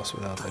totally lost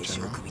without their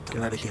general. Get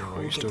out of here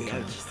while you still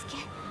can.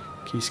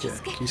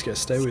 Kisuke,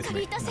 stay with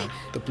me. No,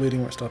 the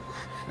bleeding won't stop.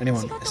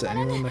 Anyone, is there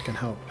anyone that can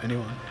help?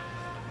 Anyone?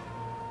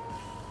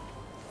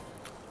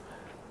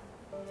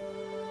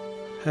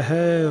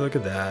 Hey, look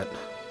at that.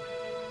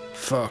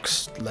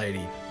 Fox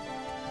lady.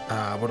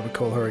 What do we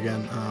call her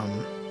again?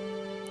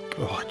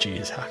 Oh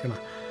jeez, how can I?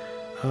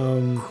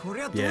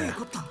 Yeah.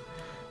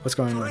 What's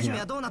going on here?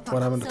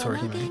 What happened to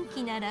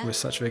Torihime? With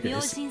such vigor,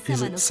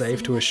 is it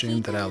safe to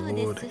assume that our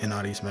Lord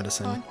Inari's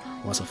medicine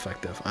was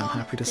effective? I'm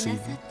happy to see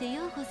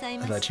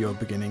that you're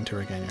beginning to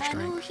regain your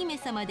strength.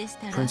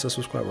 The princess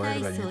was quite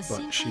worried about you,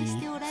 but she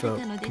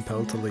felt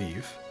compelled to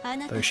leave,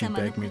 though she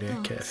begged me to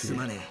care for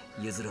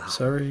you.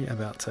 Sorry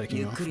about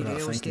taking off without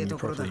thinking you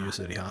properly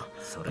used it here,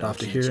 but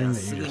after hearing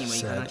that you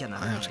just said,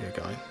 I have to get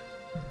going.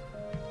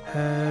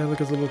 Hey, look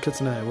at the little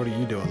kitsune. What are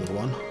you doing, little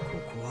one?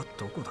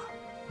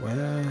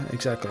 Where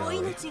exactly are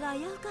we?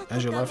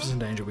 As your life is in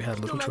danger, we had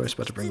little choice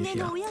but to bring you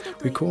here.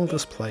 We call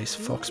this place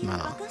Fox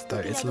Manor, though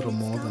it's little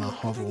more than a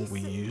hovel we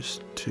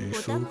use to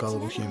fool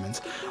gullible humans.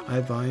 I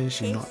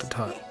advise you not to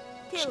touch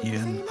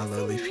even a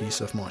lowly piece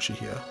of mochi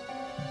here.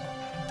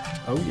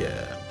 Oh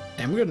yeah,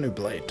 and we got a new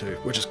blade too,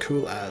 which is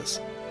cool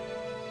as.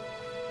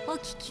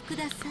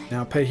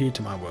 Now pay heed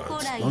to my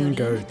words. Long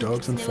ago,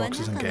 dogs and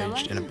foxes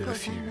engaged in a bitter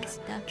feud.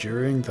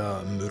 During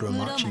the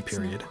Muramasa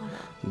period,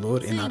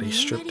 Lord Inari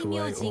stripped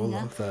away all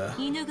of the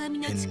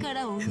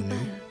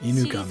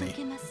Inugami.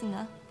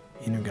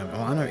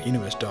 Well, I know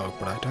Inu is dog,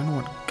 but I don't know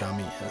what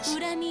Gami is.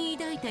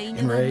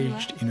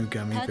 Enraged,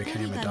 Inugami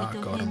became a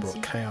dark god and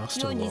brought chaos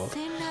to the world.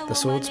 The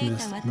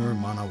swordsmith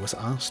Muramasa was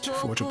asked to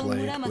forge a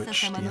blade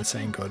which the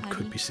insane god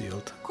could be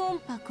sealed.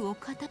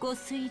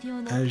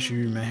 As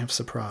you may have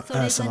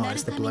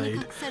surmised, the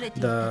blade,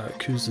 the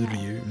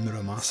Kisuke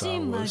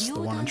Muramasa, was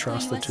the one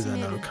entrusted to the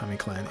Narukami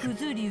clan.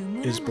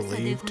 It is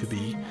believed to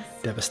be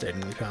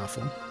devastatingly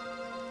powerful.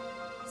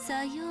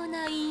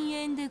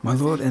 My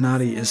Lord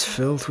Inari is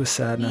filled with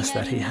sadness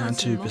that he had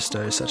to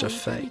bestow such a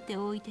fate.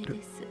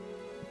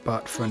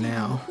 But for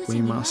now, we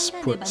must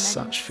put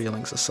such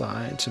feelings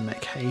aside to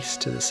make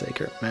haste to the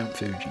sacred Mount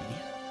Fuji.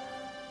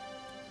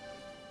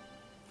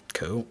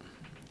 Cool.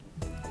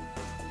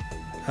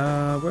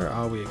 Where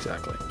are we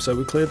exactly? So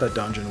we cleared that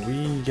dungeon.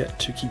 We get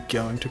to keep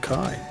going to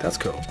Kai. That's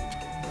cool.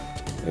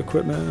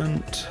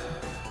 Equipment.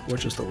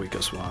 Which is the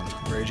weakest one?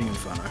 Raging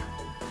Inferno.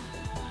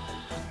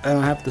 And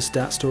I have the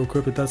stats to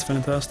equip it. That's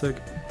fantastic.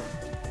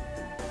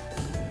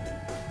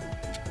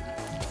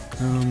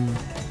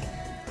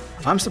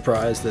 I'm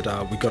surprised that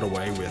we got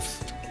away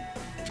with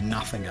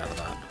nothing out of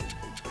that.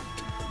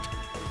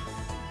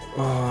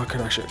 Oh, I could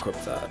actually equip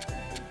that.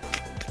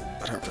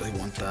 I don't really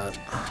want that.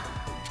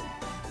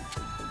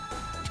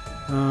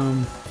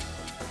 I'm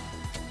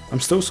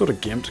still sort of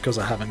gimped because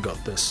I haven't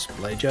got this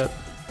blade yet.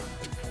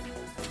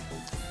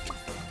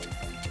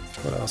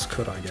 What else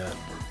could I get?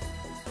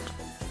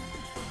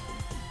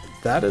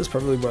 That is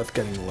probably worth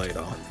getting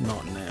later,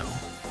 not now.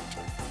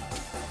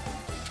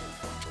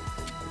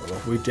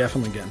 Well, we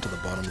definitely get into the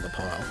bottom of the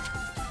pile.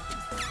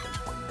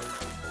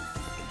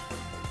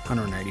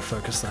 180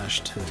 focus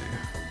 /2.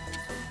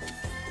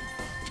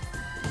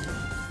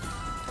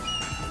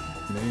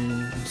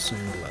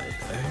 Moonstone blade,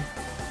 eh?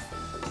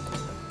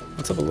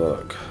 Let's have a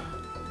look.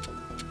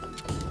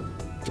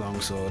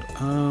 Longsword.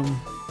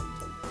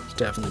 It's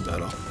definitely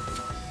better.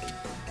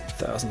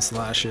 1,000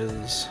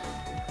 slashes.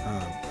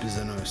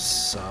 Bizeno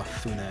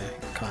Safune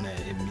Kane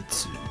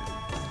Emitsu.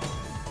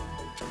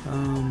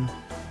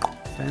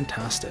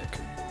 Fantastic.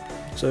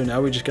 So now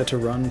we just get to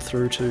run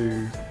through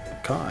to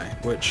Kai,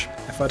 which,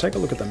 if I take a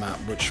look at the map,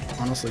 which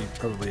honestly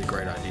probably a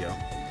great idea.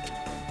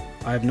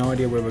 I have no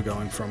idea where we're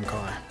going from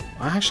Kai.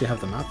 I actually have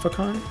the map for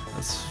Kai.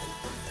 That's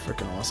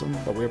freaking awesome.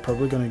 But we're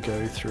probably going to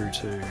go through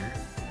to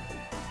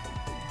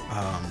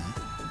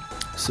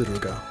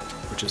Suruga,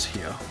 which is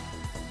here,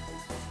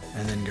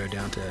 and then go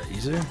down to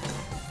Izu.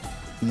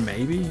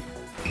 Maybe?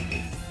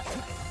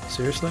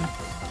 Seriously?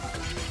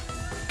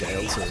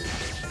 Gale 2.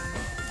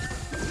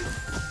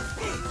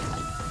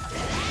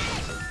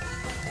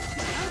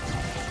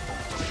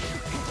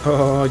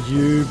 Oh,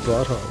 you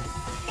butthole.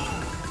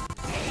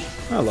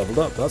 I leveled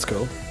up, that's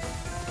cool.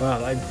 Wow,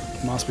 they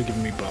must be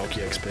giving me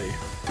bulky XP.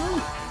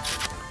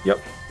 Yep,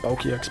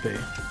 bulky XP.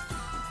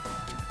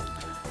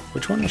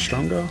 Which one is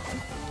stronger?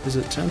 Is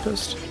it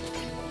Tempest?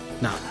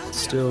 Nah,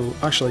 still...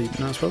 Actually,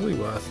 no, it's probably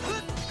worth...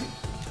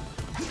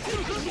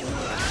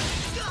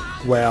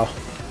 Wow.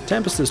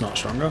 Tempest is not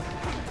stronger.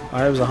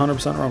 I was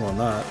 100% wrong on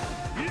that.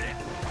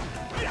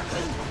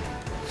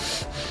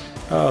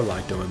 I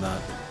like doing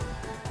that.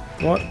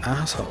 What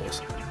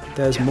assholes.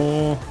 There's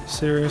more.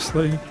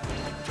 Seriously?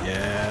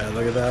 Yeah,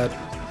 look at that.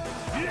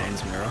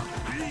 Ends mirror.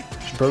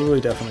 Should probably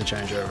definitely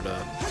change over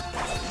to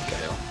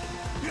Gale.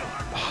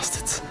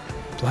 Bastards.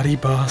 Bloody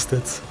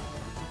bastards.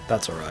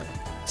 That's alright.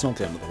 It's not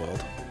the end of the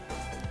world.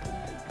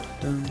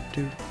 Dun,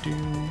 doo,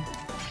 doo.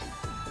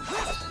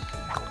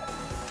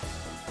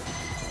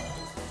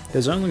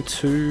 There's only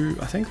two,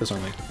 I think there's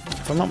only,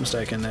 if I'm not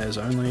mistaken, there's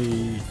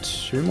only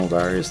 2 more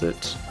barriers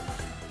that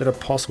are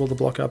possible to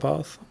block our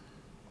path.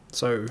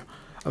 So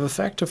I've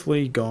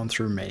effectively gone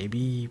through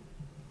maybe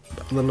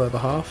a little over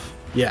half.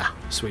 Yeah,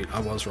 sweet, I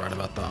was right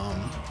about the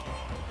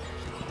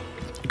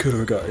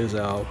Kuruga is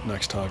our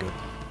next target.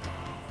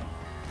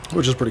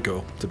 which is pretty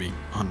cool, to be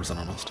 100%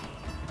 honest.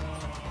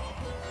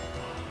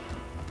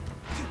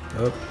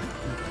 Oh.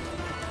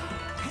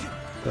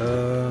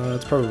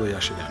 It's probably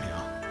actually down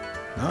here.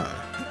 No.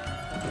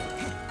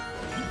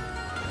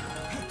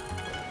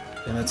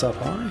 And it's up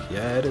high?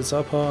 Yeah, it is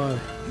up high.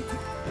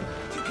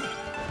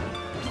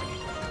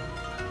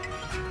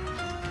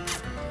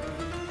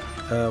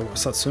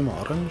 What's that, Sumo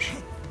Orange?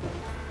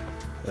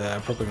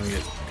 Probably gonna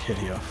get hit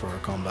here for a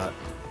combat.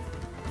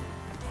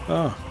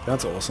 Oh,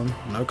 that's awesome.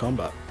 No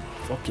combat.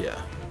 Fuck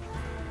yeah.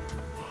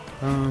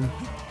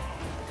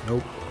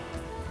 Nope.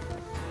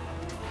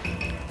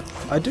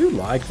 I do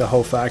like the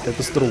whole fact that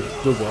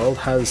the world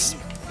has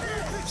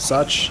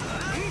such...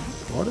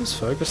 What does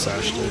Focus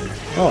Sash do?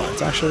 Oh,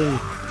 it's actually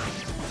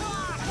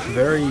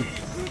very...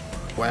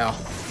 Wow.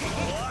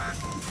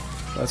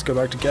 Let's go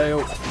back to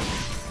Gale.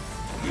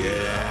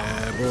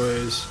 Yeah,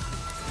 boys.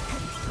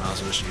 Might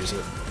as well just use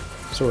it.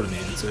 Sort of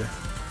needed to.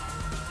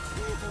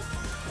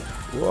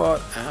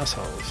 What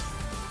assholes.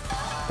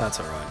 That's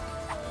alright.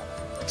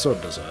 Sort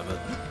of deserve it.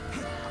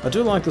 I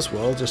do like this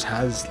world just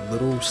has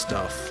little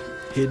stuff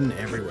hidden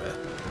everywhere.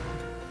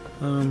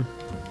 Come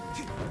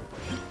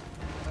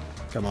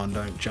on,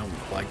 don't jump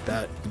like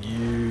that.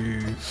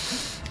 You...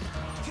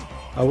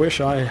 I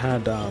wish I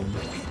had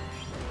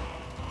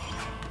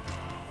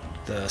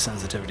the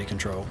sensitivity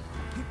control.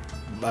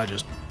 I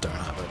just don't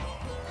have it.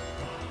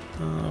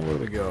 What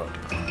do we got?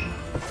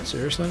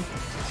 Seriously?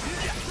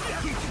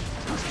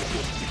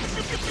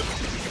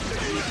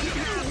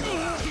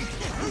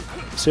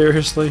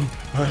 Seriously?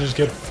 I just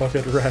get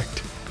fucking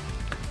wrecked.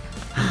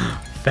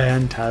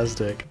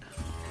 Fantastic.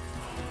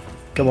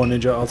 Come on,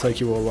 Ninja, I'll take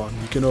you all on.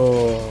 You can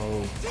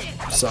all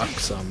suck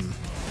some.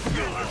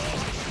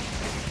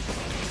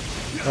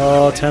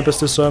 Oh,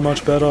 Tempest is so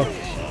much better.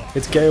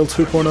 It's Gale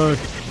 2.0.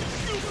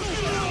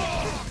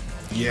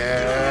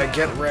 Yeah,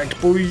 get wrecked,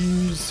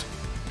 boys.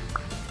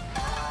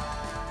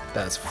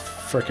 That's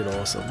freaking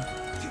awesome.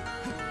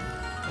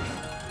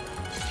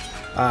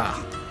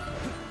 Ah.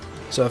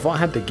 So if I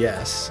had to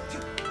guess,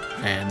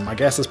 and my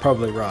guess is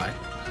probably right,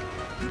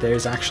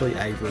 there's actually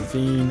a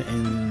ravine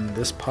in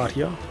this part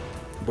here,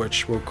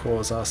 which will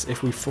cause us,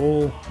 if we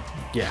fall,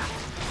 yeah,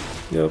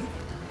 yep,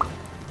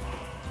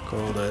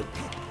 called it,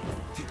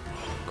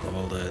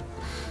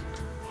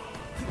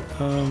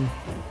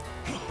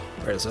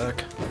 wait a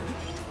sec,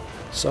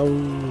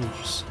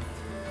 souls,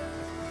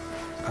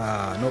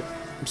 nope,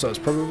 so it's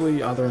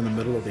probably either in the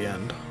middle or the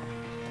end.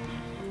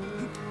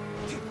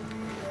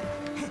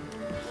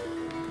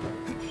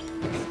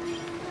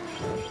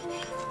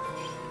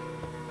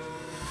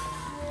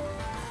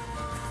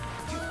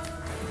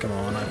 Come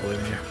on, I believe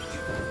in you.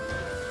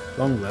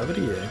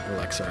 Longevity,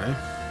 like, sorry.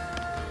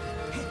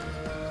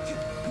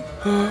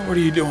 What are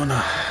you doing,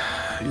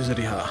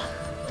 Yuzuriha?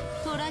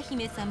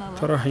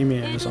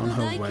 Torahime is on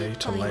her way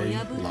to lay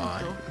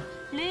lie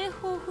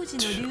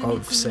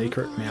of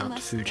sacred Mount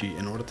Fuji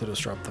in order to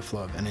disrupt the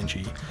flow of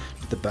energy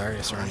to the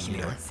barrier surrounding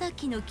Edo.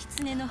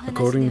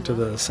 According to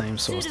the same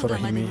source,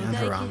 Torahime and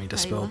her army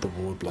dispelled the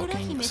ward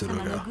blocking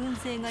Suruga.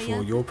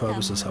 For your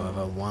purposes,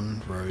 however,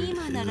 one road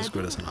is as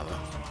good as another.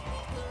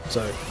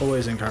 So,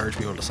 always encourage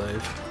people to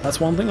save. That's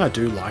one thing I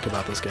do like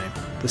about this game.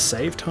 The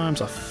save times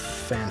are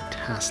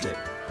fantastic.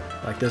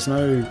 Like, there's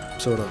no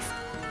sort of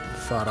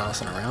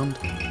fart-assing around.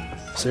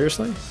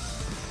 Seriously?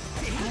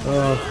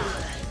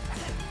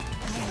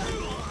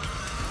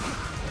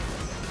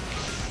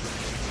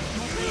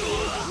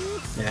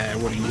 Yeah,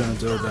 what are you gonna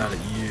do about it,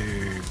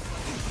 you?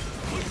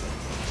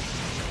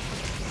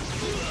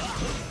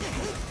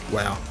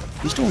 Wow.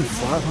 He's doing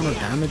 500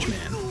 damage,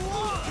 man.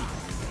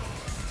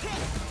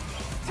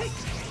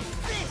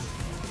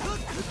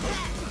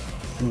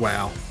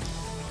 Wow,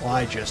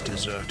 I just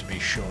deserve to be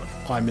shot.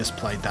 I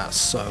misplayed that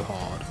so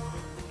hard.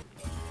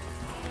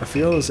 I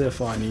feel as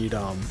if I need,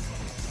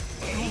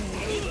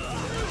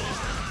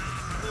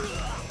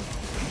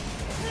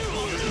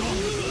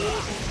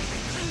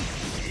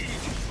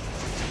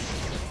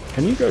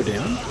 Can you go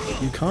down?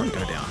 You can't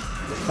go down.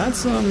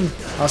 That's,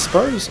 I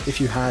suppose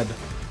if you had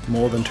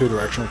more than 2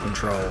 directional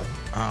control.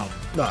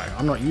 No,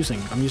 I'm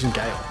using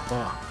Gale.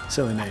 Oh,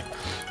 silly me.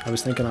 I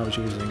was thinking I was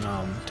using,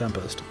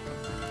 Tempest.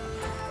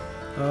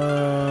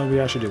 We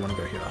actually do want to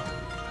go here.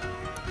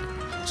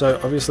 So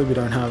obviously we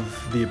don't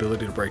have the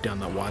ability to break down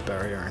that white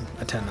barrier and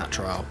attend that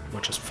trial,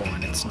 which is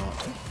fine, it's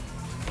not.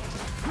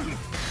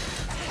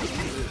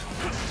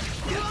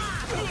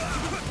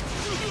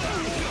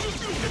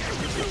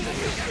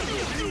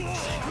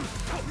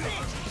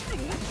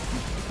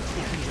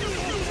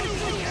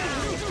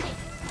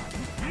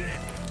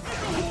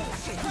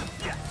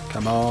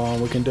 Come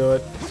on, we can do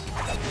it.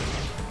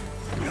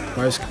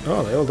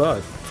 Oh, they all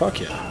died.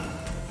 Fuck yeah.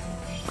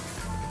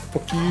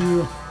 Fuck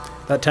you.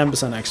 That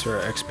 10% extra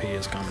XP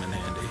is coming in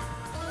handy.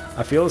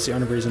 I feel it's the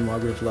only reason why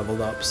we've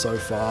leveled up so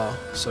far,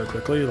 so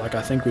quickly. Like,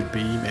 I think we'd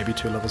be maybe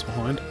 2 levels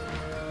behind.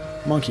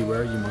 Monkey,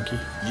 where are you, Monkey?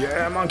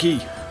 Yeah, Monkey!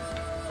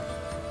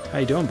 How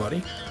you doing,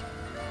 buddy?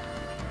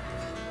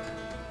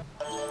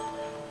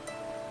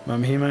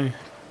 Mamahime?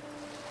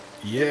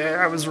 Yeah,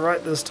 I was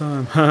right this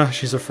time. Haha,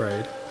 she's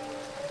afraid.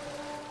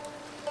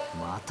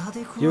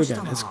 You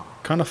again. It's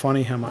kind of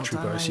funny how much we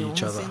both see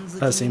each other.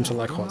 That seems to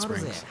like hot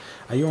springs.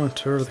 Are you on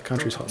tour of the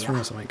country's hot spring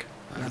or something?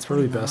 It's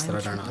probably best that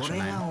I don't ask your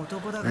name.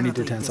 I only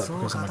did tense up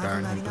because I'm a guy,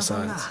 and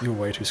besides, you're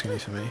way too skinny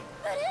for me.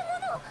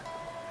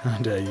 How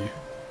dare you?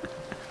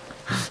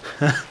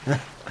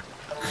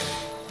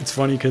 It's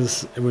funny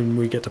because when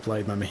we get to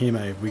play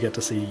Mamahime, we get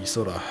to see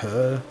sort of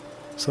her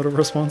sort of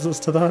responses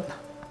to that.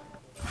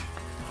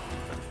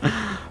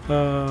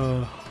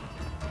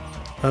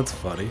 That's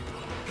funny.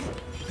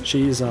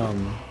 She's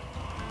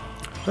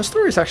her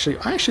story is actually,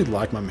 I actually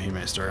like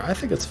Mamahime's story. I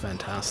think it's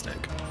fantastic.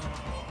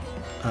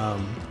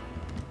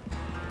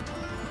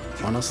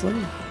 Honestly,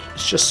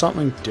 it's just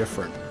something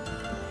different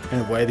in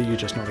a way that you're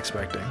just not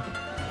expecting.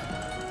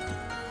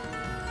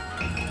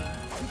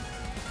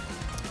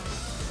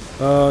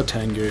 Oh,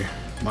 Tengu,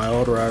 my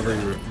old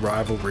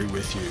rivalry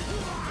with you.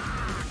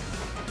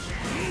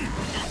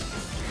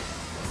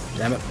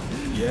 Damn it.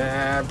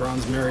 Yeah,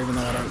 bronze mirror, even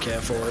though I don't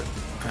care for it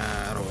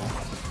at all.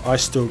 I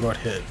still got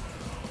hit.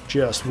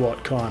 Just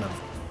what kind of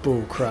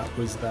bull crap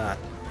was that?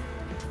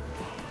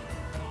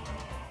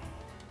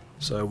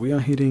 So we are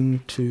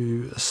heading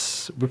to...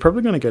 We're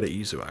probably going to go to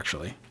Izu,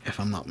 actually, if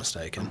I'm not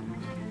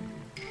mistaken.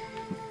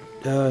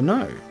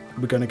 No,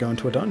 we're going to go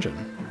into a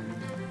dungeon.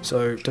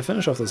 So, to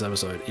finish off this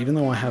episode, even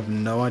though I have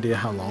no idea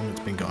how long it's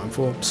been going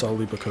for,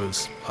 solely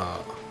because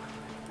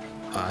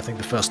I think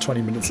the first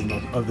 20 minutes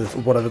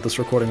of whatever this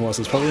recording was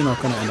is probably not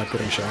going to end up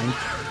getting shown.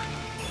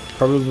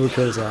 Probably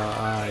because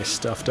I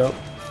stuffed up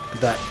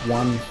that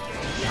one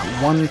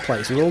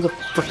place with all the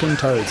frickin'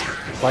 toads.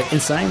 Like, in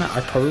saying that,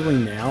 I probably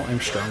now am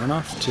strong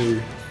enough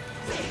to...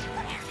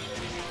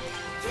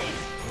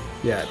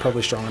 Yeah,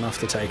 probably strong enough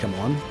to take him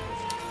on.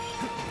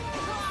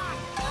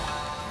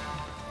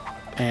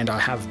 And I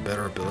have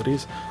better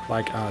abilities.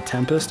 Like,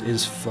 Tempest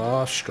is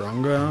far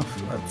stronger enough,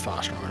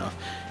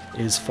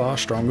 is far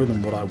stronger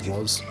than what I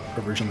was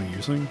originally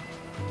using.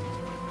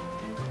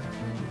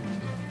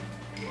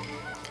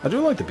 I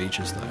do like the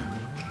beaches though.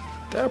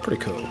 They're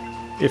pretty cool.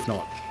 If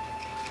not,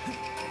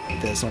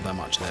 there's not that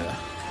much there.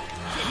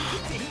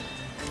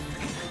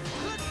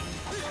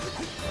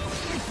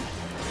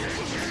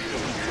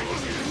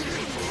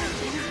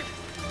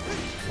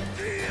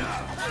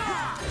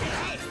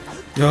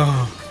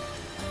 Oh.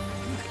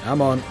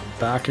 Come on,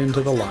 back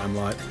into the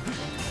limelight.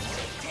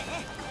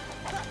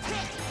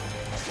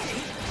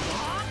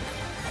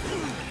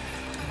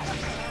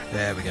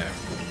 There we go.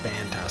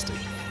 Fantastic.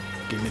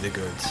 Give me the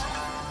goods.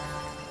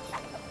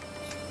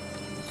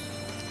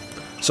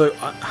 So,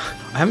 I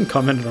haven't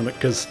commented on it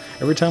because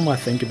every time I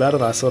think about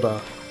it, I sort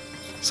of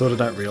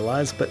don't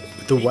realize, but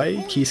the way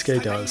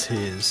Kisuke does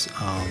his,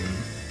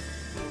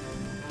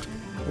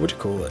 what do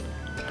you call it?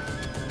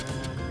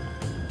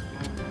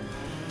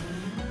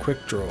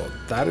 Quick draw.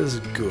 That is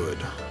good.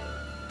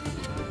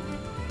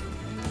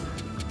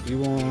 You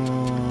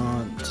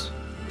want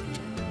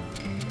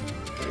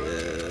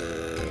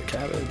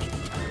cabbage,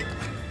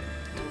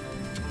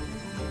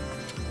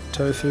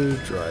 tofu,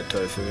 dried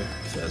tofu,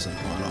 pheasant.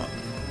 Why not?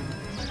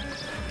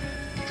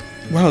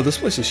 Wow, this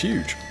place is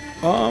huge.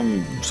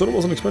 Sort of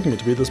wasn't expecting it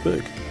to be this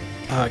big.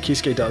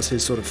 Kisuke does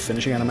his sort of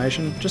finishing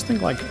animation. Just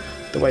think like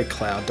the way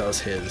Cloud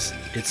does his.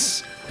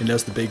 It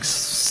does the big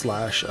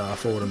slash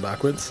forward and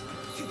backwards.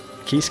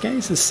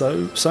 Kisuke's is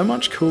so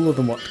much cooler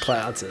than what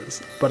Cloud's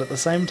is, but at the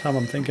same time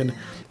I'm thinking,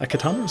 a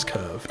katana is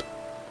curved.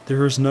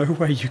 There is no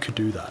way you could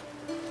do that.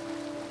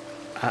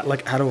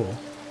 At all.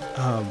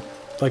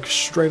 Like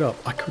straight up,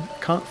 I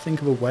can't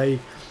think of a way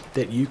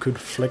that you could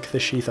flick the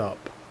sheath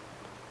up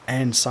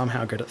and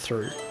somehow get it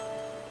through.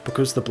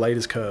 Because the blade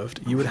is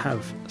curved, you would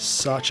have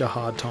such a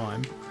hard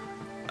time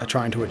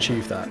trying to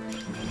achieve that.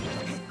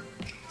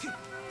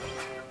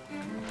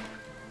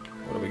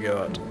 What do we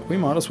got? We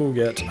might as well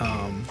get,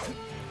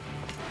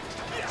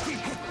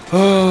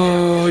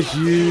 oh,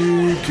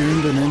 you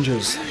Goomba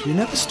ninjas. You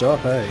never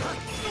stop, eh?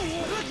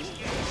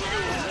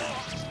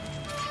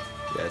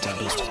 Yeah,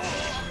 Tempest.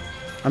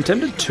 I'm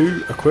tempted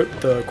to equip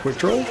the quick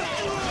draw,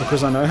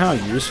 because I know how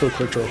useful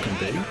quick draw can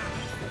be.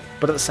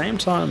 But at the same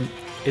time,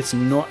 it's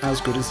not as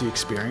good as the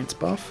experience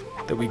buff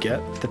that we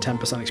get, the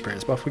 10%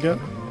 experience buff we get.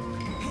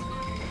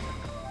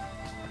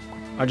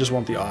 I just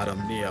want the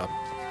item near.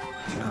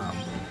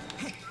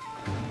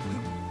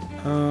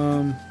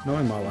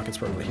 Knowing my luck, it's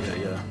probably here,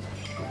 yeah.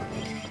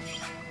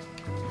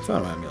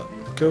 Found my amulet.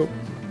 Cool.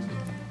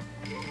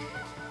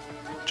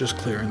 Just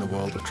clearing the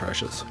world of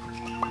treasures.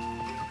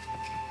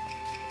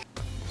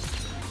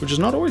 Which is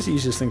not always the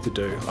easiest thing to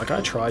do. Like, I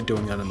tried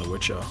doing that in The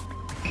Witcher.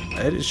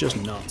 It is just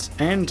nuts.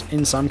 And,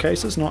 in some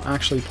cases, not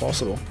actually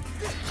possible.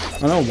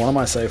 I know one of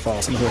my save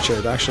files in The Witcher,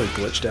 it actually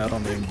glitched out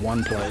on me in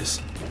one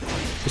place.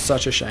 It's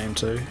such a shame,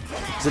 too.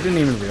 Because I didn't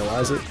even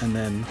realise it, and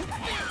then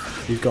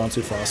you've gone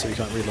too far so you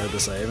can't reload the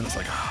save, and it's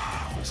like,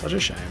 ah, such a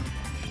shame.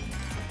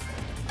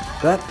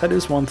 That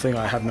is one thing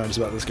I have noticed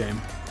about this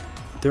game.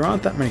 There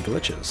aren't that many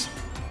glitches.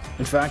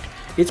 In fact,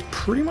 it's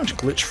pretty much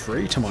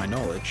glitch-free to my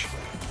knowledge.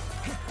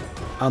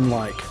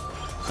 Unlike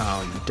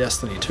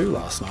Destiny 2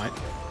 last night,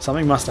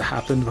 something must have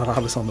happened while I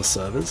was on the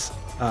servers,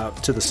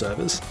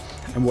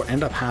 And what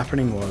ended up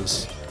happening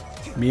was,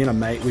 me and a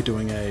mate were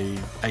doing a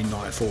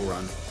nightfall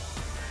run.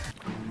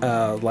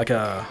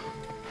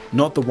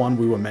 Not the one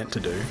we were meant to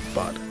do,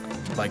 but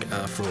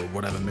for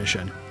whatever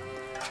mission.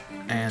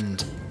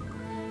 And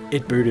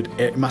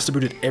it must have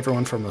booted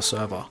everyone from the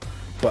server,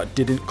 but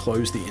didn't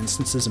close the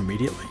instances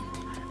immediately.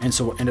 And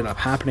so what ended up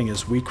happening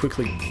is we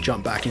quickly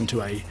jumped back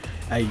into a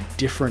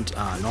different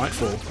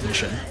nightfall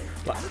mission,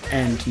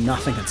 and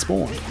nothing had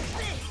spawned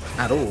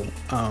at all.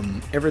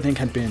 Everything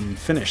had been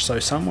finished, so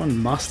someone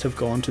must have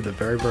gone to the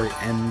very, very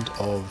end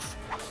of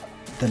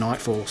the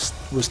nightfall,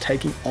 was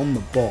taking on the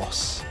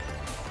boss,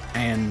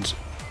 and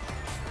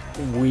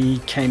we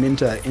came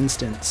into that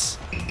instance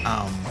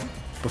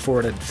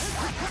before it had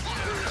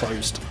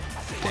closed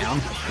down,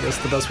 I guess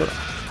the best word.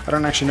 I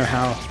don't actually know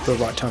how the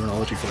right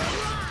terminology for that.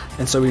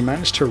 And so we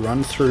managed to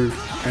run through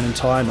an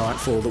entire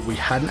nightfall that we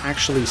hadn't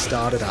actually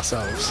started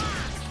ourselves,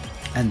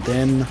 and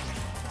then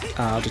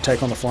to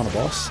take on the final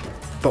boss.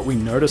 But we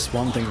noticed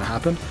one thing that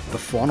happened. The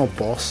final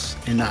boss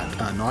in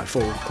that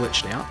nightfall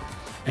glitched out.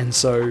 And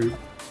so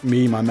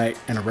me, my mate,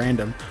 and a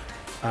random,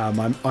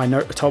 I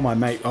told my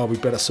mate, oh, we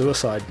better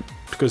suicide,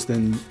 because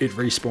then it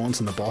respawns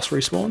and the boss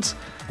respawns.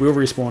 We'll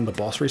respawn, the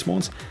boss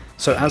respawns.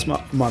 So as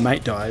my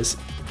mate dies,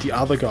 the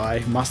other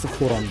guy must have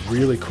caught on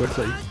really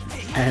quickly,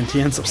 and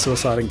he ends up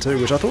suiciding too,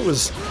 which I thought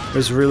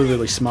was really,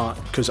 really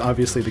smart, because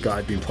obviously the guy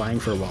had been playing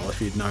for a while. If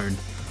he'd known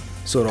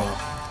sort of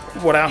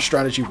what our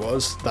strategy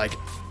was, like,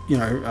 you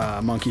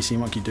know, monkey see,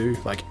 monkey do,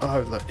 like,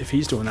 oh, if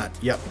he's doing that,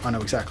 yep, I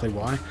know exactly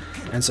why.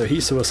 And so he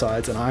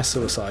suicides and I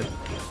suicide,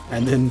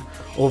 and then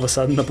all of a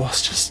sudden the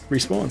boss just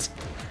respawns.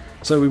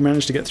 So we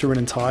managed to get through an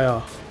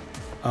entire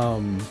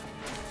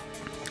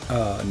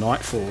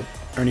nightfall,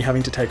 only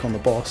having to take on the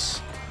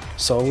boss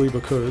solely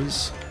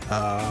because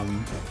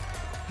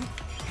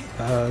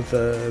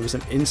there was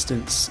an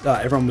instance,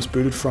 everyone was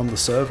booted from the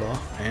server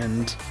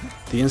and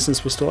the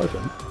instance was still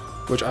open,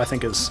 which I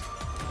think it's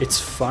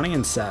funny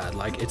and sad.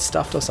 Like, it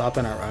stuffed us up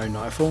in our own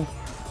nightfall,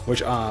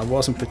 which I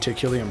wasn't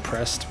particularly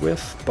impressed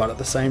with, but at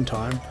the same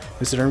time,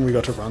 considering we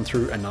got to run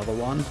through another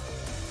one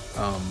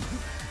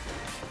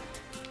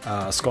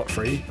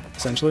scot-free,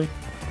 essentially.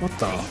 What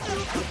the?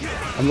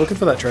 I'm looking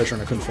for that treasure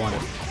and I couldn't find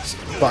it.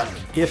 But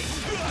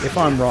if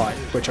I'm right,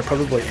 which I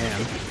probably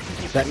am,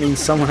 that means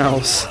someone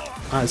else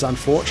is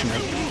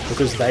unfortunate,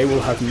 because they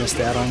will have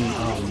missed out on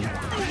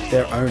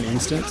their own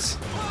instance,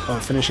 or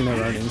finishing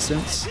their own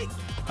instance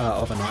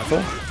of a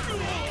nightfall,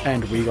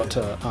 and we got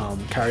to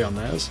carry on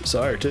theirs.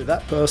 So to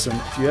that person,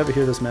 if you ever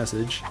hear this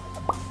message,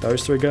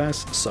 those three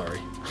guys, sorry.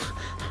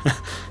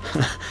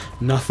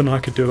 Nothing I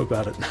could do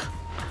about it.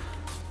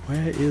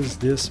 Where is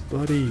this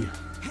buddy?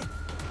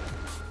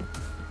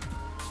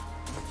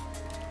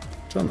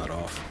 Turn that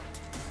off.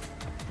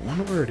 I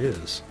wonder where it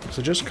is, because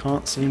I just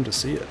can't seem to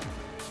see it.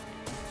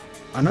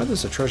 I know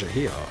there's a treasure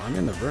here. I'm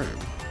in the room.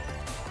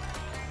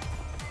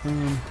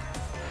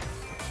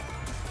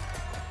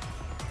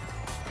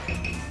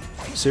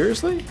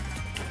 Seriously?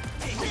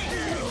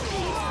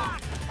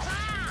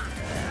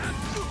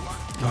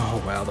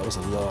 Oh wow, that was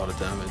a lot of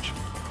damage.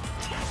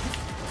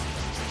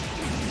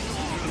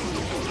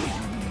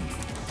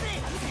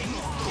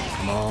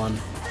 Come on.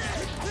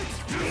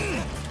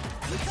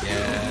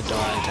 Yeah,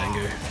 die,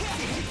 Tengu.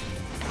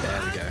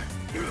 There we go.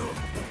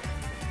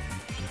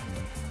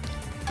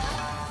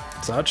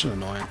 Such an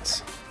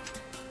annoyance.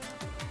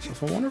 So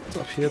if I wonder if it's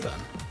up here then.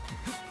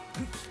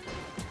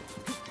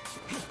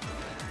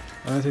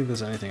 I don't think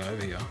there's anything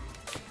over here.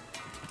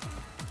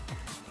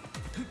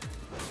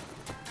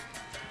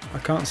 I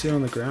can't see it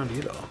on the ground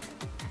either.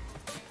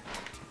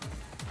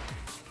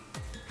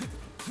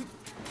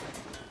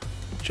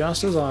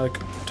 Just as I'm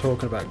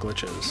talking about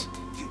glitches,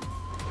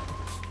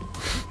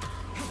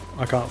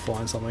 I can't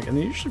find something, and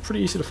they're usually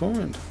pretty easy to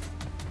find.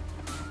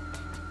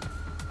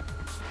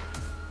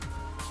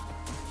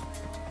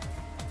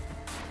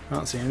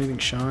 Can't see anything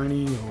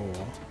shiny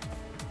or...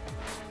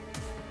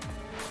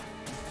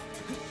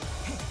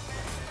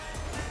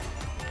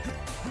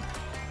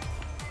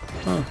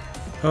 Huh.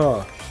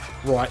 Oh,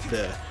 right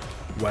there.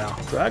 Wow,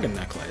 dragon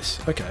necklace.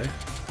 Okay.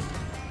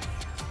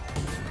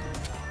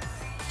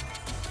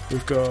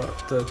 We've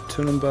got the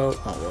Tunnel Belt,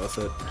 not worth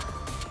it.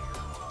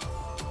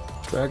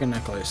 Dragon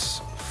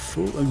necklace.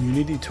 Full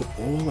immunity to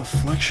all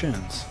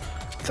afflictions.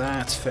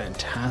 That's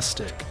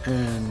fantastic.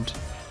 And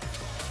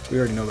we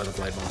already know about the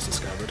Blade Master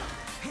Scabbard.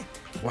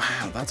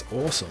 Wow, that's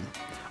awesome.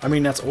 I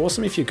mean, that's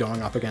awesome if you're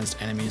going up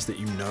against enemies that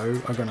you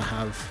know are going to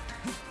have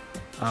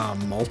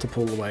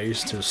multiple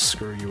ways to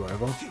screw you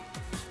over.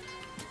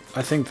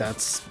 I think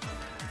that's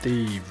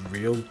the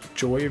real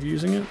joy of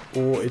using it,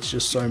 or it's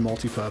just so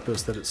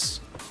multi-purpose that it's...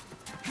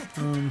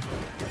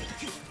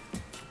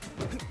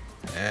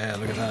 yeah,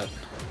 look at that.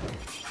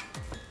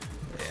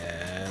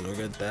 Yeah, look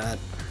at that.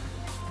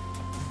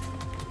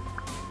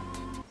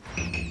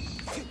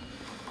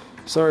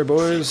 Sorry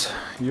boys,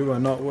 you are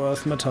not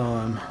worth my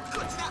time.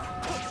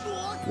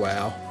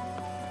 Wow.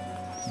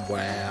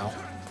 Wow.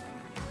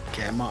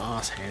 Get my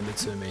ass handed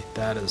to me.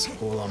 That is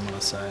all I'm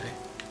gonna say.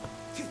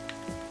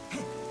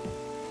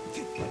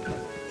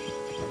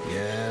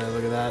 Yeah,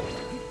 look at at that.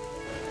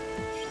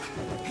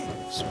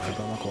 Smoke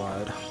bomb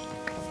acquired.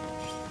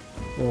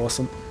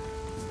 Awesome.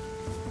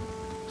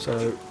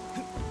 So,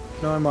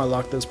 knowing my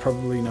luck, there's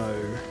probably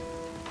no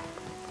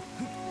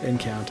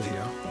encounter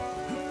here.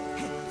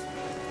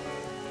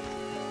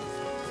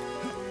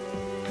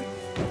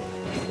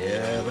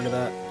 Yeah, look at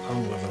that.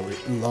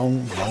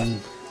 Long.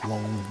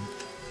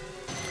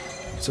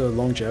 So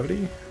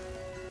longevity?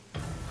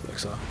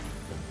 Elixir.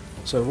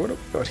 So what have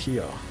we got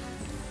here?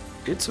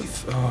 It's a...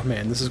 oh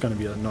man, this is going to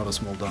be not a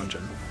small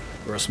dungeon.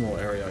 Or a small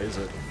area, is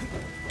it?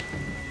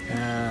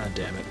 Ah,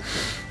 damn it.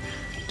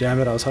 Damn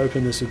it, I was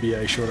hoping this would be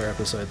a shorter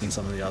episode than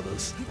some of the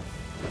others.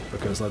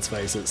 Because let's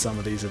face it, some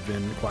of these have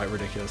been quite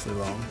ridiculously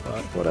long.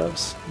 But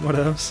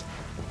whatevs.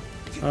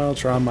 I'll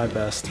try my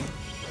best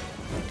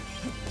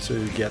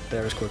to get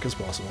there as quick as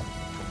possible.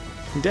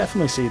 You can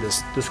definitely see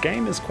this. This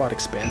game is quite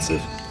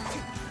expansive.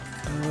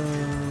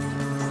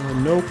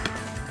 Nope.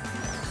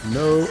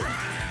 No.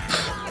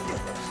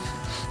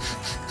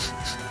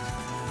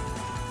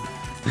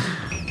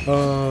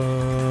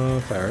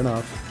 Fair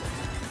enough.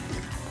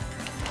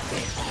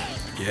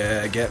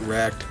 Yeah, get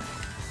wrecked.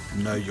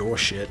 Know your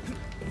shit.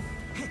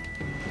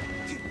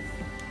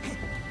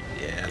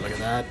 Yeah, look at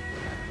that.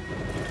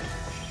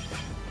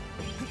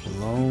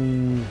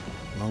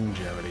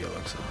 Longevity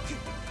elixir.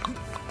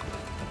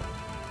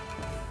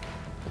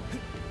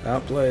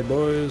 Outplay,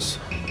 boys.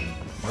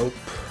 Nope.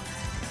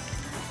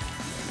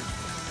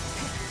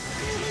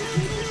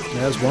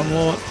 There's one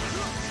more.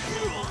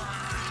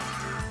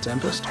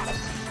 Tempest.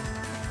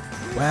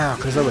 Wow,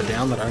 because they were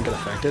down that don't get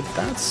affected?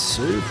 That's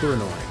super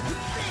annoying.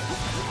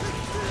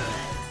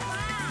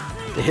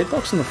 The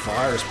hitbox on the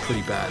fire is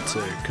pretty bad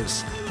too,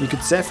 because you could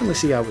definitely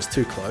see I was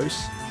too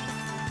close.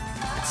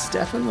 It's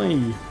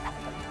definitely...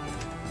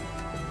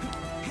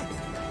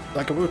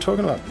 like we were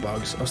talking about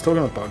bugs, I was talking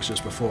about bugs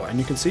just before, and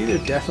you can see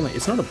they're definitely...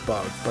 it's not a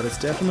bug, but it's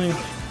definitely...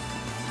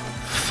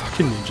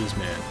 fucking ninjas,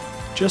 man.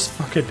 Just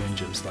fucking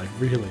ninjas, like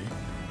really.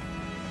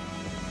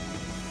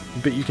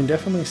 But you can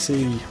definitely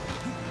see...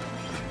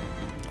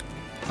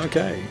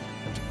 okay,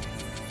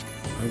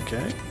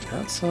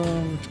 that's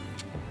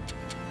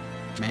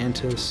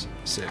Mantis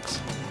 6.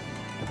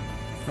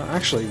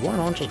 Actually, why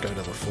not just go to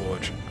the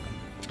forge?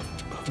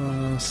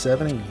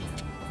 70.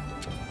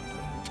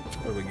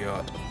 What do we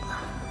got?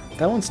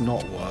 That one's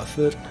not worth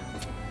it.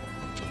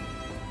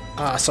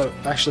 So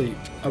actually,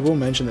 I will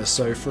mention this.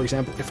 So, for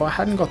example, if I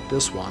hadn't got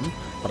this one,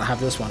 but I have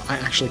this one, I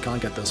actually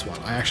can't get this one.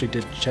 I actually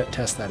did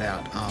test that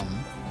out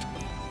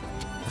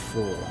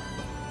before.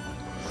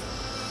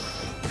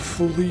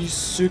 Fully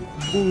sick,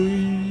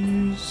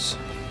 boys.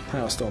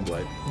 Power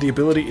Stormblade. The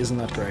ability isn't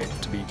that great,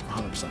 to be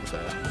 100%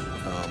 fair.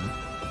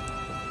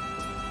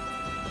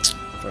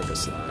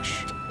 Focus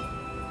Slash.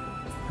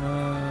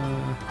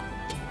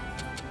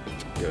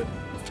 Good.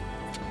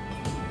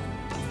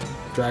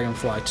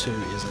 Dragonfly 2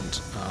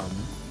 isn't,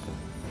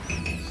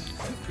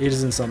 it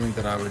isn't something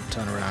that I would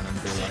turn around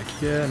and be like,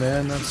 yeah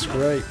man, that's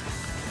great.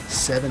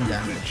 7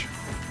 damage.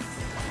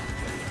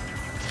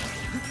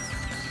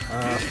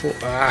 4,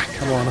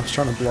 come on, I was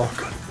trying to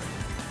block.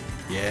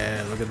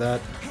 Yeah, look at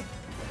that.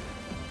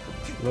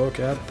 Look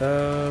at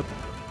that.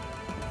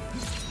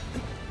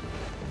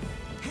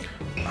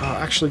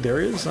 Actually there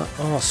is,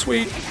 oh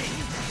sweet.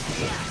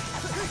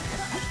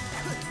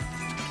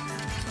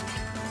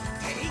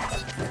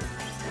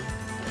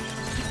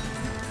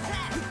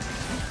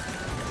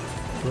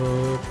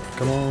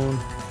 Come on.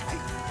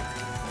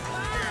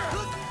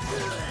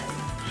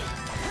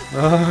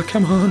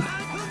 Come on.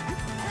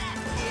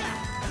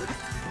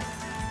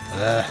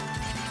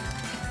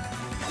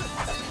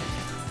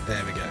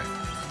 There we go.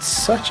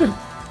 Such a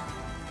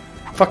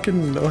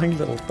fucking annoying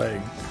little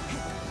thing.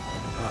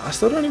 I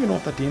still don't even know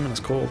what that demon is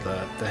called,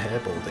 the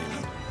hairball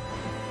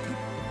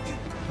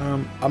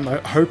demon. I'm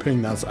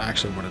hoping that's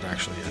actually what it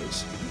actually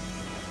is.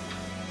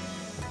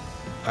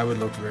 I would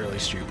look really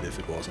stupid if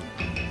it wasn't.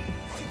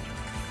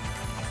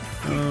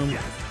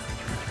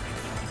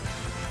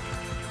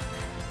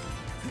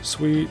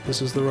 Sweet,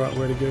 this is the right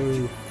way to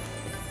go.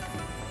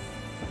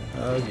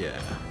 Oh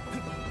yeah.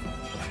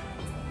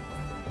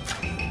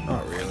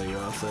 Not really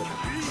worth it.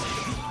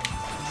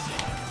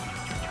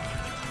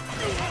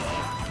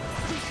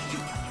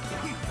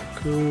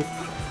 Cool.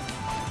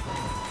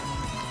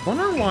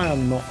 Wondering why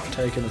I'm not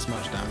taking as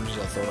much damage as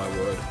I thought I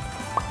would.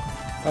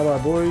 Bye bye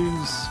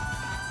boys.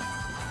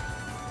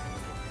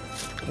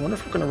 I wonder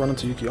if we're gonna run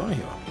into Yukiona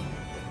here.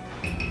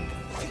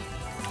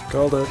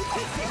 Called it.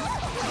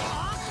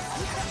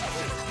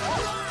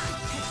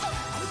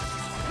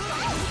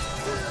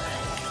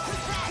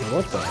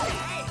 What the?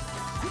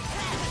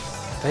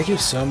 They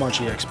give so much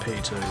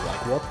EXP too,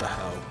 like what the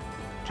hell?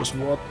 Just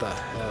what the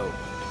hell?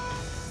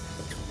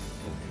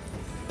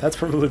 That's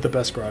probably the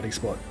best grinding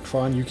spot.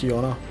 Find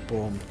Yukiona,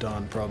 boom,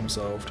 done, problem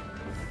solved.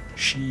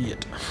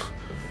 Shit.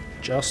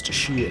 Just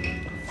shit.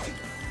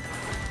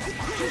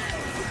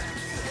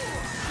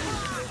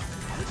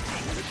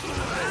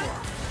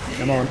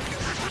 Come on.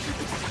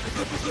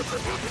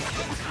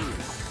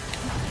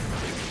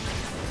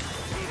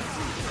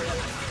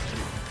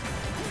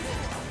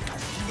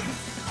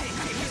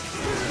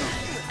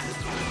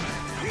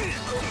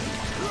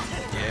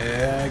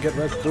 get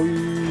wrecked,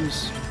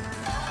 boys.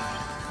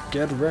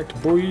 Get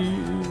wrecked,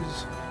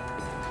 boys.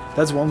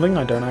 That's one thing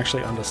I don't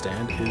actually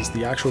understand, is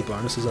the actual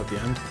bonuses at the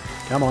end.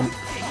 Come on.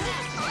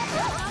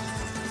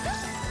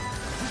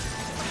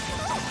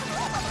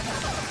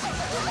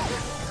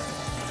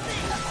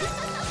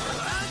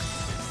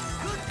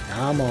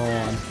 Come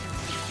on.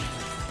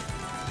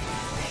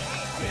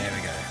 There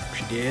we go.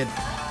 She did.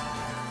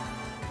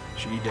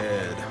 She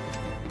did.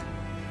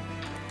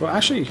 Well,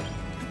 actually,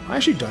 I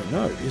actually don't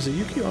know. Is a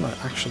Yuki-onna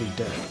actually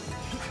dead?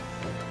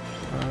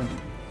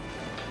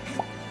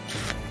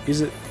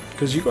 Is it...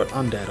 Because you've got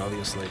undead,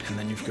 obviously, and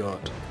then you've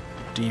got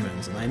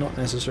demons, and they're not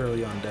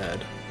necessarily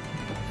undead.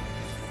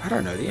 I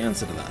don't know the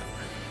answer to that.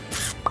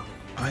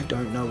 I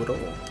don't know at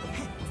all.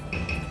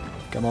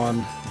 Come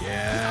on.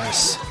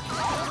 Yes.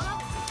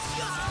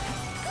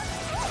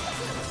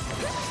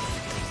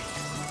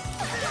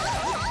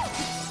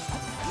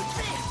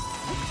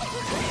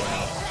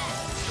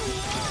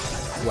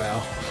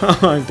 Wow.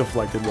 I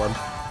deflected one.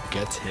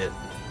 Gets hit.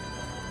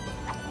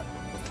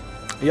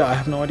 Yeah, I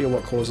have no idea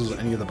what causes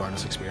any of the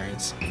bonus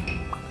experience.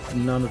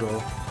 None at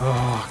all.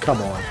 Oh,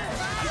 come on.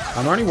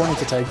 I'm only wanting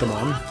to take them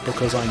on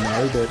because I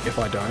know that if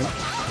I don't,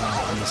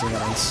 I'm missing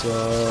out on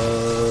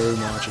so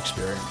much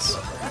experience.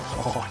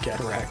 Oh, get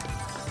wrecked.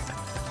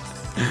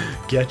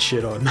 Get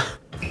shit on.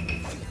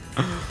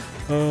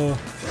 Oh.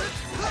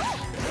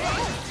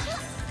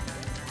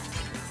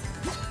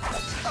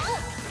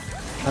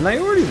 And they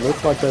already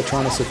look like they're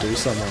trying to seduce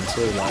someone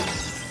too, like,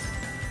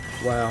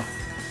 wow.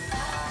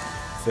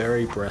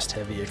 Very breast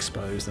heavy,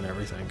 exposed and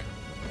everything.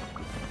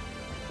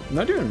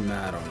 Not even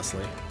mad,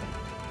 honestly.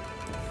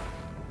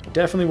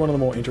 Definitely one of the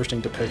more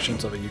interesting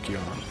depictions of a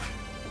Yuki-onna.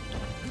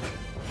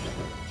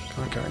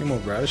 Can't carry any more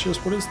radishes?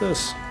 What is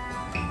this?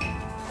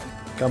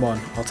 Come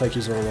on, I'll take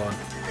you all on.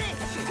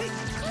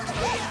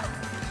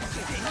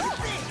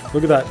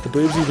 Look at that, the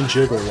boobs even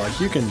jiggle, like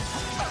you can...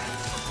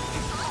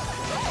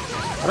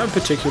 I don't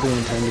particularly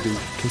intend to be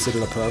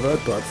considered a pervert,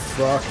 but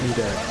fuck me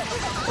dead.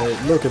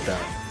 Look at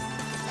that.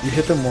 You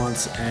hit them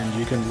once and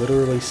you can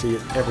literally see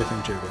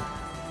everything jiggle.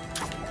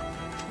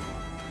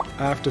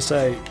 I have to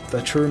say,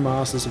 the true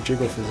masters of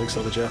jiggle physics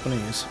are the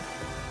Japanese.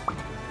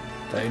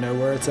 They know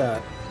where it's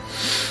at.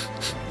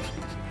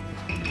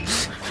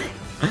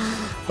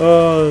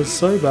 Oh,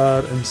 so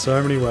bad in so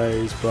many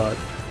ways, but...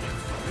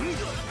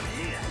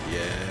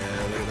 yeah,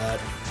 look at that.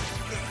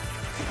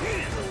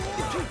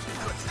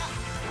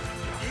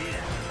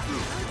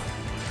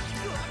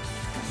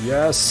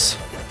 Yes!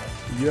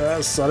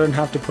 Yes, I didn't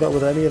have to put up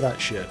with any of that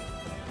shit.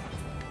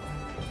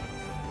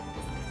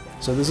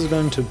 So this is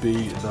going to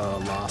be the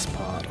last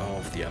part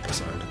of the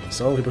episode,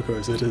 solely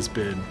because it has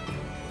been...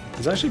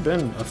 it's actually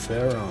been a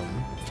fairly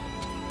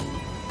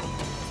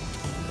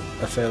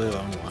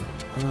long one.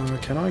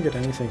 Can I get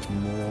anything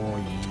more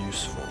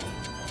useful?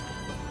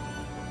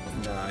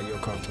 Nah, your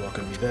cog's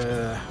blocking me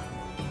there.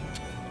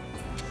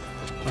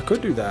 I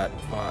could do that,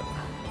 but...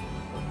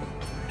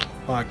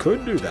 I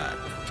could do that.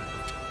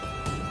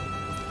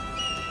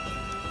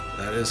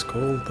 That is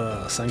called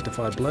the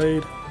Sanctified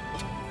Blade.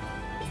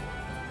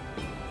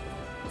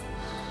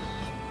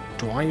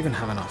 Do I even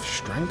have enough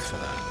strength for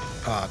that?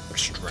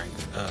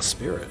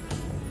 Spirit.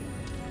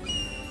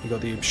 You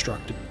got the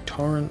Obstructed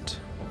Torrent.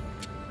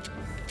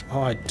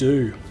 Oh, I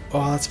do.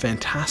 Oh, that's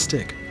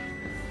fantastic.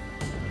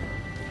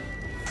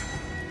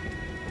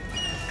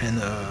 And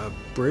the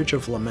Bridge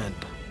of Lament.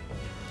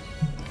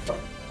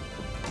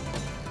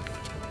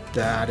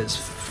 That is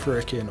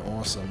freaking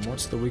awesome.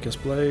 What's the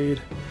weakest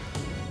blade?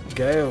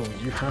 Gale,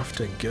 you have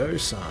to go,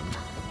 son.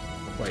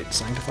 Wait,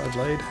 Sanctified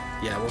Blade?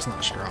 Yeah, it wasn't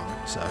that strong,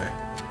 so...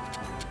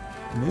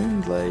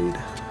 Moonblade,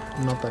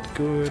 not that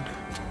good.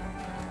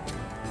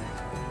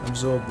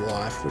 Absorb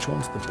Life, which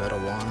one's the better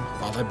one?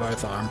 Oh, they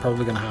both are. I'm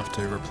probably going to have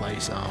to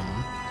replace,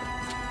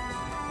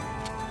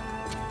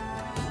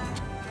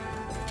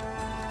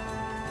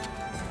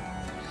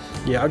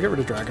 yeah, I'll get rid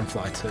of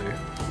Dragonfly too.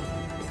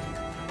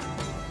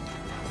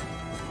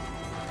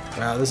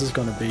 Wow, this is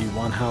going to be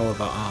one hell of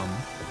a,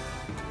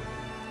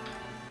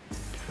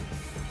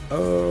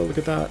 oh, look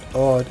at that.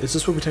 Oh, is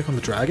this where we take on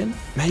the dragon?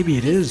 Maybe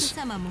it is.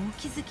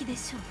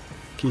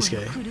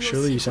 Kisuke,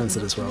 surely you sense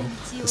it as well.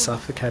 The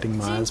suffocating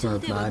miasma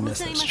of madness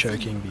that's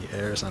choking the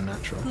air is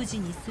unnatural.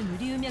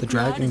 The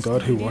dragon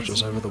god who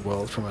watches over the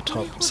world from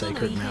atop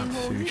sacred Mount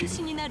Fuji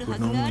would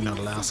normally not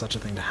allow such a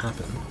thing to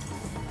happen.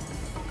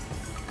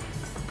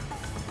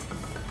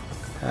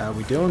 How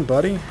we doing,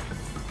 buddy?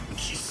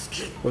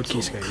 Lord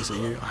Kisuke, is it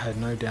you? I had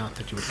no doubt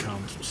that you would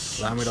come.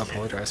 Allow me to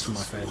apologize for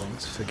my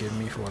failings. Forgive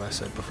me for what I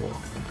said before.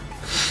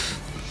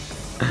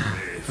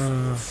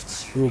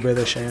 We will bear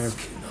the shame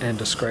and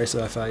disgrace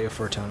of our failure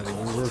for eternity.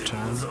 We will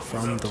return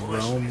from the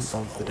realm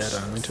of the dead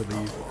only to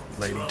leave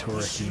Lady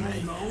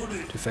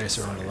Torahime to face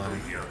her own alone.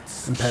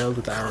 Impaled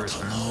with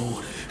arrows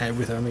only, and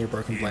with only a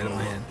broken blade in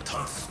my hand.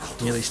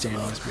 Nearly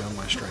standing is beyond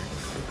my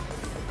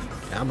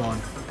strength. Come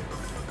on.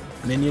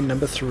 Minion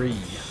number 3.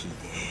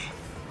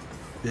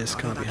 This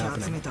can't be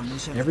happening.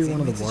 Every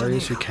one of the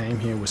warriors who came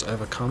here was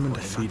overcome and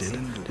defeated.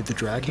 Did the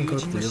Dragon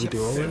God really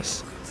do all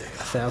this?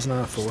 1,000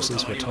 our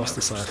forces were tossed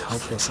aside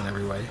helpless in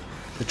every way.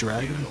 The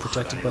dragon,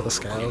 protected by the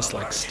scales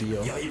like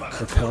steel,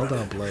 repelled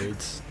our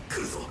blades.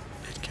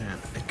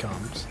 It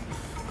comes.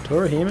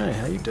 Torihime,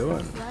 how you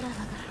doing?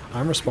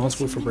 I'm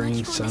responsible for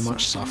bringing so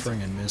much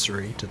suffering and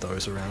misery to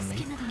those around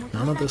me.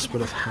 None of this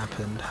would have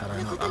happened had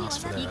I not asked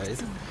for their aid.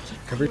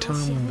 Every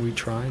time we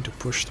tried to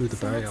push through the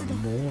barrier,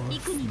 more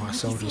of my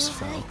soldiers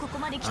fell.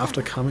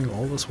 After coming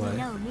all this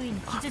way,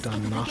 I've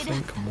done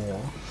nothing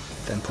more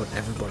than put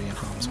everybody in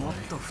harm's way.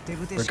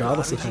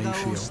 Regardless of how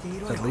you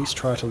feel, at least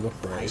try to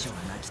look brave.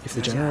 If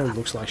the general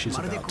looks like she's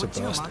about to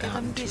burst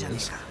out in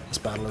tears, this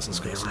battle is as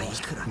good as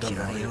lost. Don't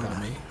worry about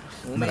me.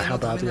 No matter how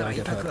badly I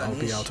get hurt, I'll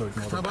be able to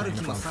ignore the pain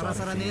if I'm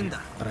fighting for you.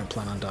 I don't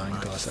plan on dying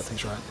until I set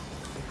things right.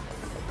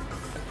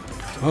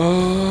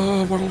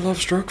 Oh, what a love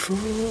struck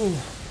fool!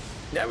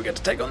 Now we get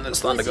to take on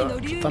this Thunder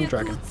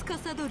Dragon.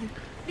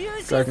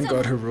 Dragon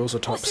God who rules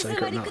atop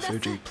sacred Mount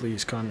Fuji,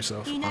 please calm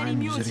yourself. I'm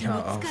Yuzuriha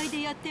of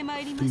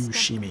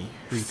Fushimi,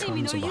 who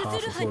comes on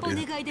behalf of Lord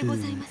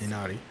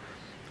Inari.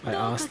 I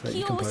ask that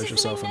you compose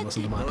yourself and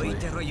listen to my plea.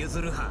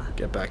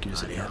 Get back,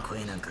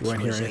 Yuzuriha. You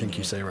won't hear anything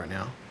you say right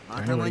now.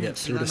 The only way to get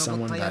through to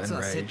someone that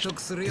enraged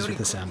is with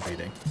the sound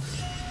beating.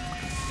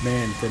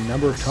 Man, the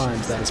number of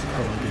times that has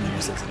probably been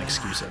used as an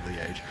excuse over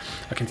the age.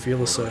 I can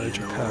feel a surge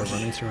of power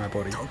running through my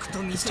body.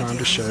 It's time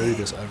to show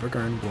this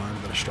overgrown worm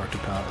the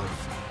destructive power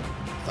of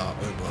the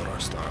Oboro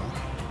style.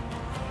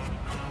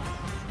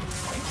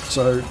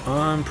 So,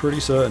 I'm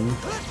pretty certain.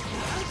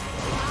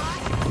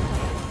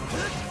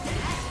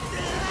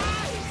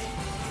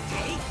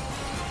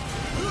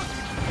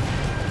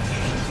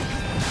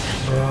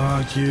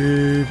 Oh,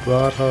 you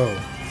butthole.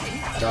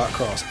 Dark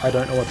Cross. I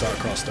don't know what Dark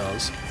Cross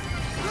does.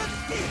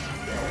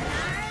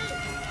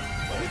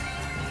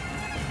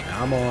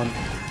 Come on.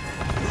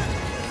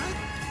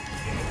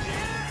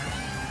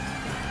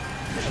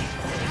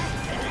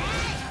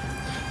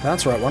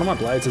 That's right, one of my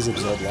blades has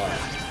absorbed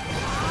life.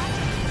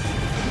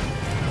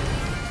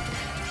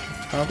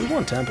 We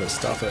want Tempest,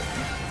 stuff it.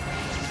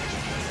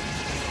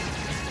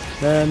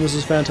 Man, this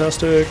is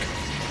fantastic.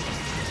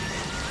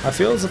 I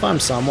feel as if I'm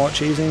somewhat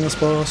cheesing this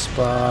boss,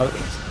 but...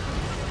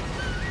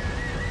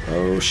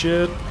 oh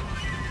shit.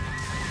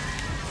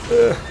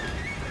 Ugh.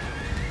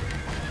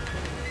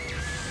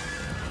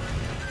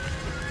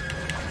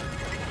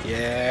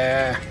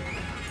 Yeah.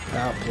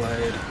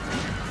 Outplayed.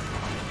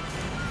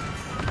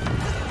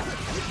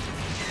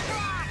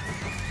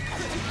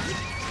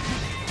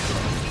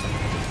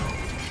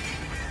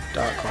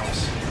 Dark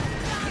Cross.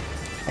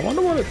 I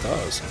wonder what it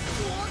does.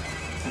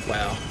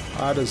 Wow,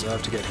 I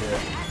deserve to get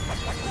hit.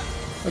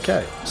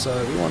 Okay,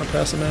 so we want to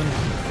pass him in.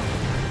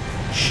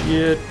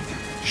 Shit.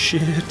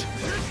 Shit.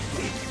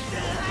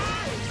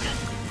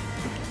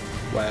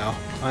 Wow,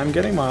 I'm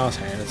getting my ass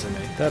handed to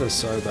me. That is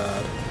so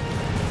bad.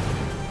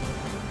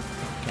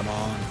 Come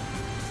on.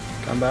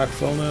 Come back,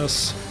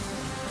 fullness.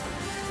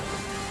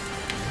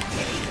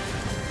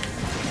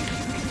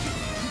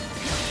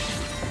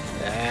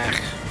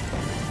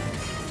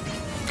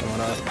 Come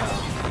on, Earth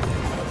Power.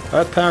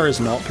 Earth Power is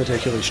not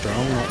particularly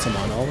strong, not to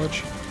my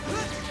knowledge.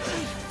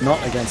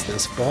 Not against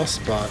this boss,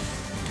 but...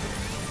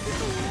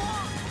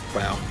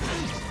 wow.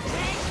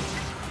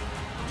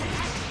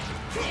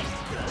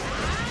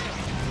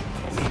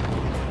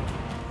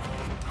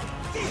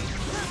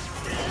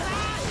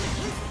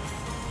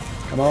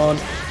 Come on.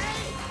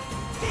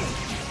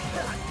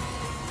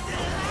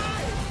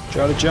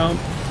 Try to jump.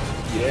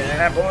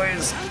 Yeah,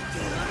 boys.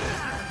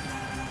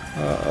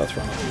 Earth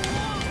Runner.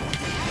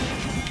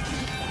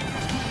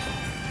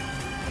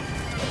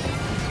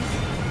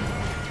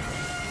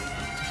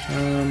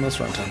 Let's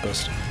run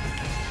Tempest.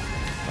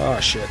 Oh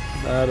shit,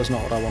 that is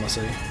not what I want to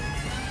see.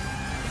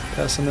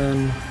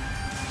 Pessimon.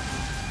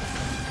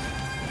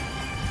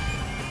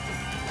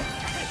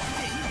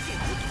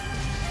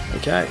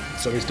 Okay,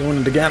 so he's doing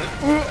it again.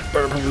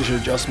 But I probably should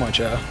adjust my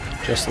chair,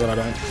 just so that I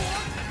don't.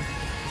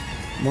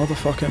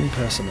 Motherfucking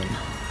Pessimon.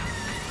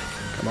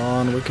 Come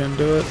on, we can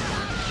do it.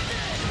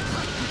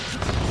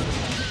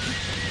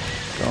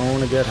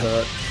 Gonna get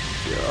hurt.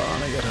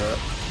 Gonna get hurt.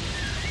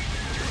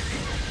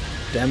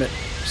 Damn it.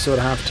 Sort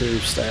of have to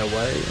stay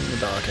away in the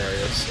dark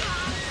areas.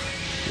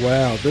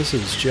 Wow, this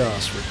is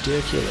just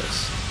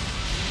ridiculous.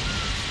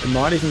 It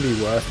might even be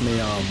worth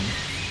me, oh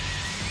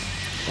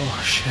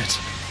shit.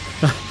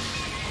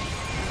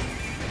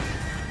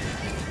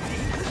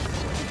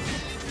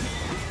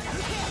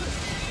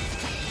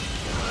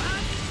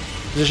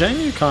 It's a shame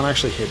you can't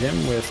actually hit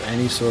him with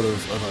any sort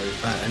of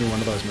any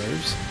one of those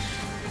moves.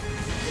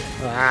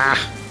 Ah,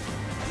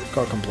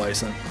 got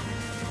complacent.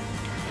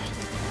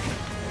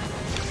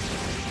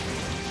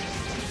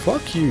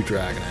 Fuck you,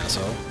 dragon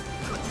asshole.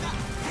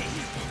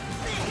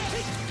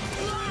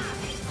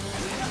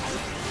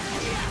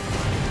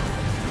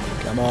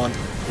 Come on,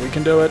 we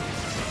can do it.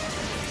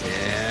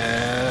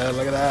 Yeah,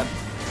 look at that.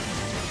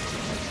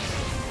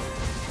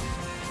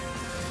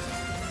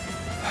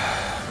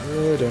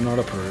 Really do not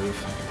approve.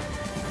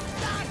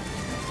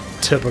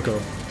 Typical.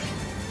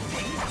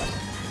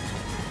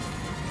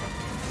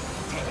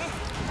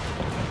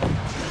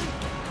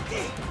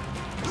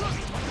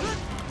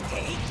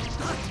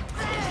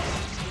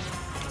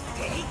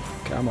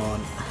 Come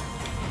on.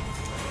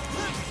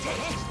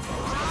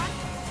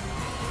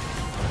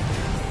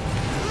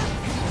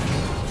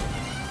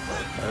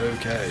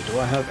 Okay, do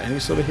I have any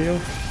sort of heal?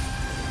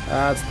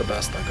 That's the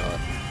best I got.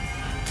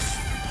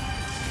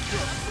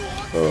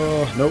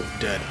 Oh, nope,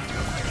 dead.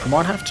 I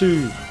might have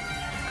to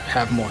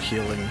have more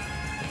healing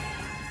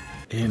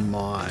in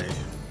my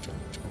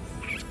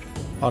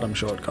item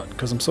shortcut,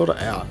 because I'm sort of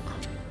out.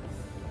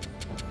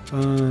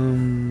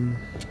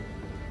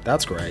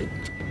 That's great.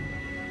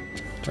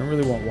 Don't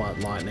really want white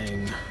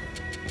lightning.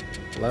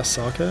 Less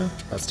sake?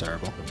 That's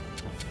terrible.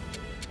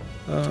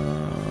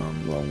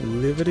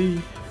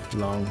 Longevity?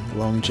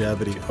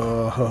 Longevity.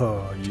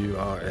 Oh, you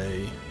are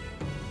a...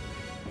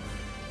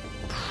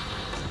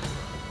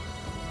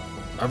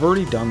 I've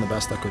already done the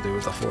best I could do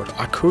with the forge.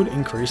 I could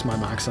increase my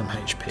maximum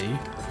HP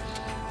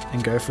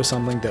and go for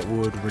something that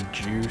would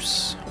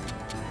reduce...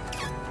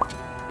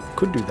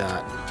 Could do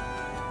that.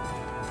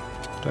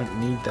 Don't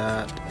need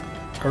that.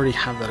 I already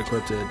have that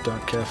equipped.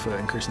 Don't care for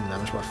increasing the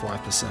damage by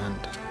 5%.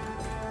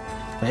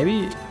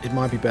 Maybe it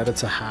might be better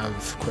to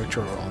have quick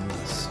draw on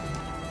this.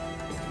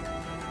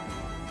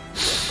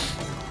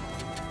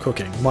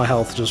 Cooking. My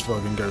health just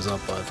fucking goes up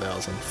by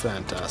 1,000.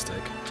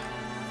 Fantastic.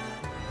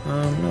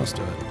 Let's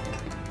do it.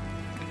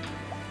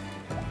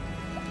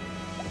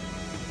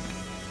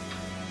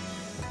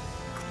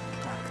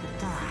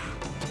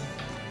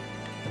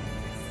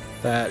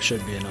 That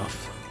should be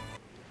enough.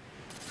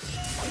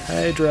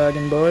 Hey,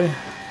 dragon boy.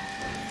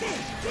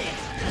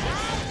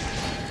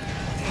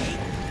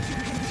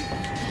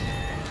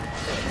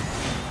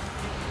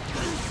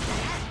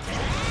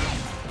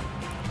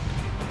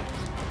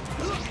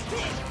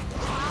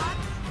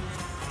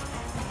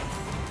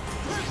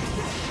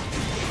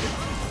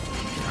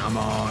 Come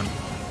on.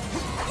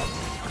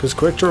 Because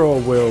quick draw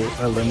will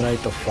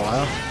eliminate the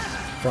fire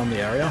from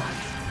the area.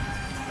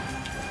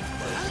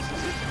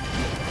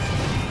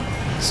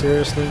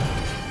 Seriously?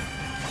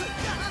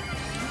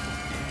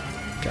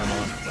 Come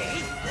on.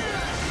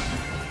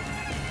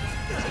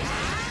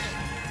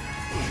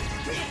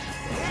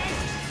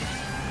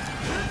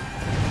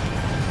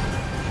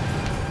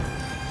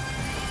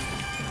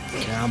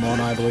 Come on,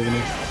 I believe in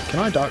you. Can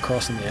I dart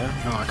cross in the air?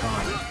 No, I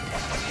can't.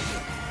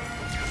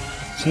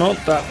 It's not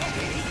that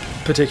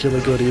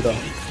particularly good either.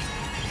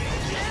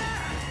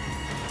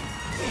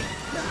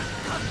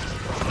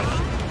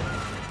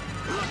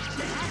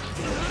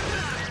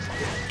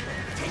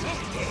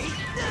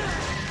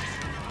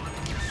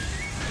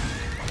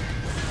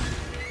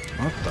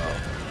 What the?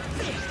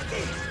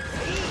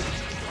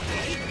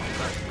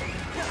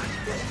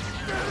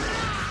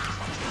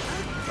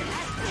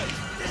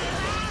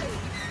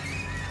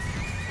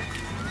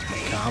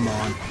 Come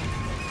on.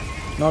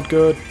 Not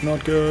good,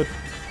 not good.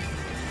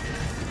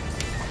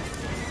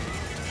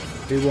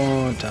 We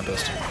want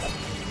Tempest.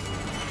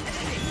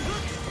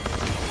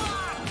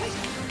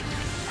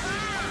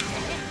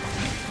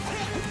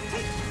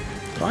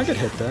 Did I get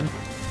hit then?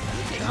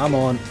 Come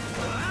on.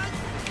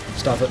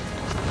 Stop it.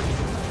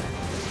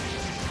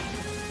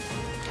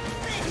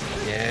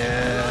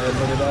 Yeah,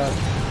 look at that.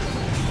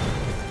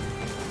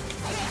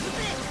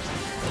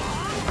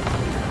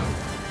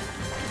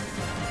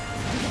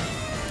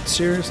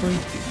 Seriously?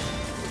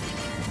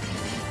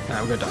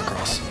 Nah, we're gonna dot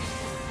cross.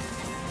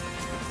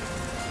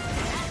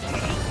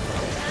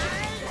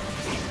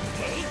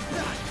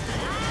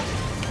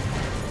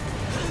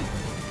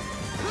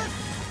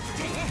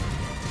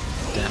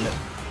 Damn it.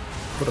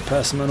 Put a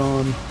persimmon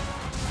on.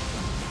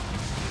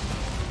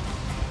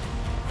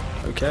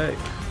 Okay.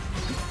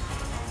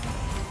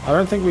 I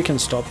don't think we can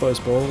stop those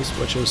balls,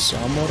 which is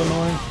somewhat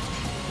annoying.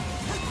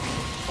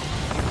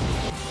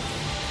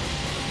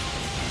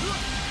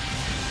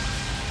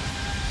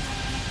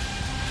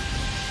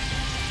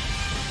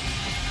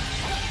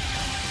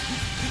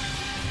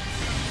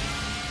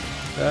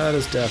 That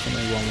is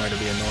definitely one way to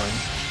be annoying.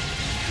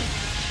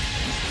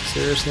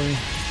 Seriously?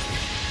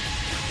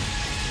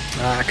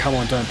 Ah, come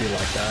on, don't be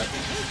like that.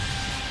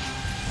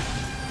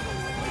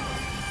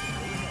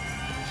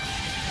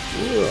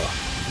 Ugh,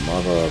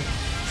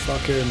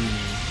 motherfucking...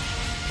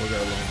 We'll go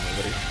along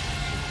with it.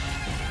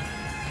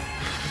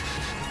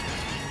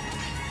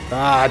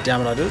 Ah,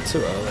 damn it, I did it too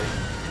early.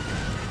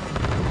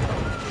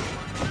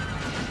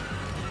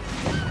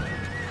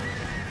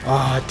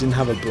 Ah, I didn't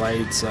have a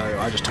blade, so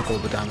I just took all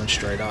the damage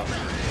straight up.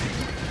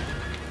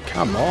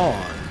 Come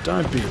on,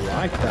 don't be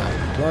like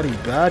that, bloody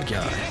bad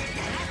guy.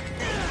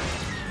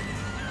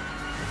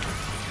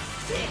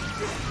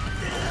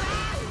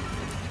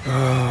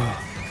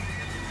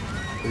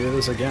 We do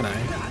this again,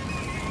 eh?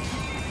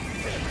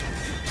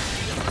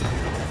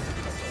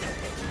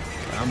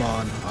 Come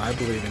on, I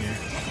believe in you.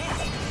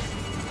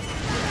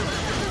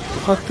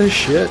 What the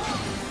shit?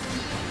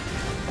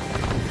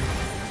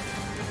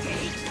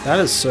 That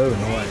is so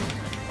annoying.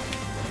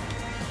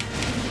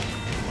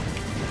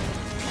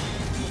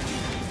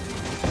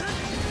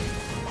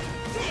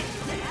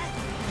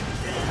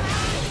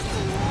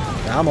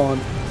 Come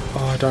on.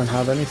 Oh, I don't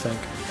have anything.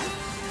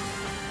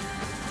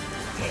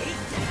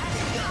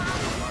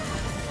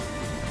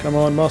 Come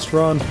on, must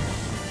run.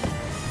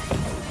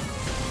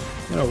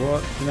 You know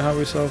what? You know how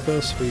we solve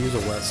this? We use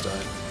a whetstone.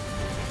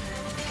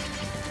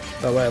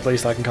 That way at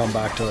least I can come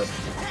back to it.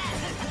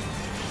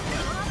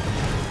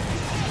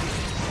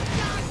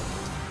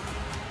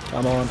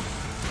 Come on.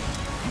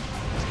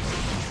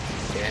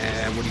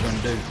 Yeah, what are you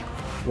gonna do?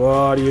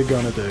 What are you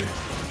gonna do?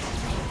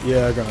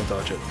 Yeah, I'm gonna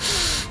dodge it.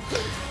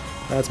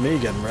 That's me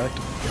getting wrecked.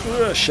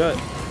 Ugh, shit.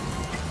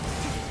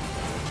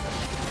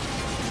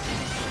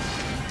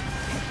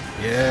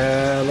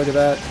 Yeah, look at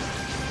that.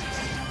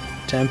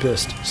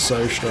 Tempest,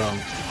 so strong.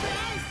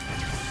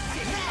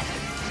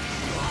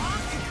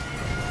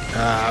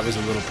 It was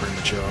a little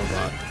premature,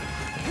 but...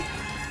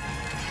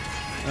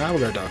 we'll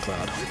go Dark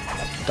Cloud.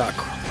 Dark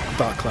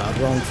Cloud,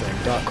 wrong thing.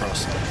 Dark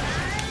Cross.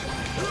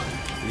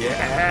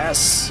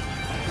 Yes!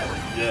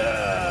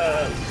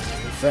 Yes!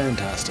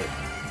 Fantastic.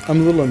 I'm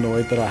a little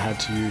annoyed that I had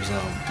to use,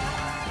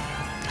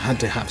 had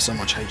to have so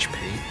much HP,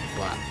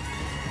 but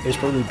it's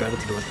probably better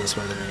to do it this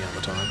way than any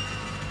other time.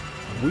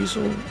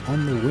 Weasel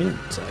on the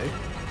winds, eh?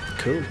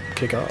 Cool.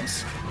 Kick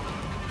ass.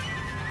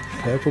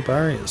 Purple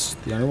barriers.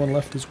 The only one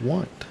left is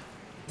white.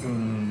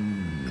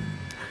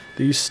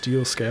 These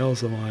steel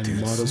scales of mine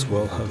might as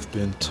well have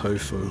been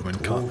tofu when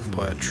cut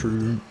by a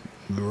true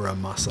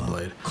Muramasa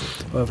blade.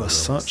 However,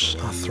 after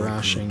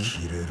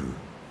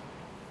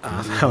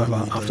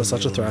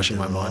such a thrashing,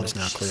 my mind is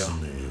now clear.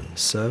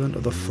 Servant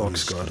of the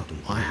Fox God,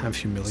 I have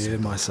humiliated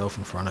myself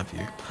in front of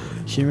you.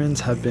 Humans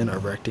have been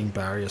erecting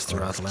barriers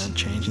throughout the land,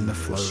 changing the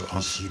flows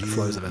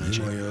of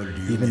energy.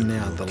 Even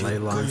now, the ley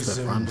lines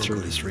that run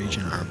through this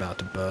region are about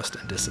to burst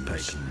and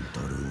dissipate.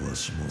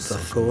 The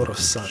thought of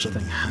such a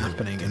thing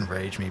happening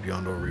enraged me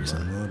beyond all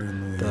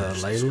reason. The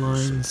ley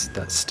lines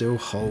that still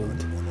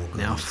hold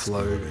now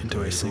flow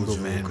into a single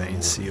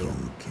man-made seal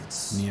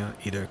near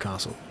Edo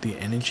Castle. The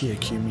energy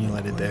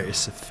accumulated there is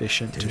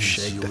sufficient to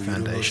shake the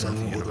foundation of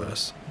the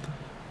universe.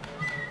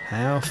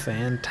 How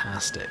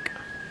fantastic.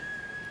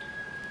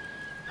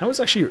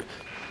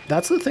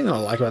 That's the thing that I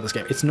like about this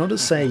game. It's not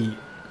as, say,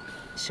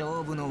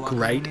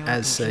 great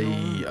as, say,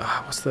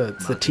 what's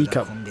the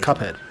teacup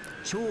Cuphead.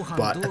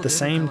 But at the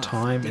same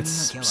time,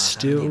 it's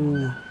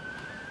still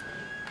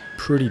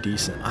pretty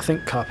decent. I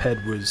think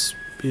Cuphead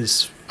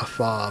is a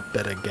far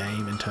better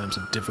game in terms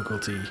of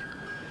difficulty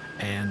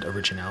and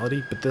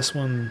originality, but this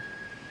one,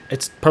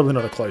 it's probably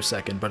not a close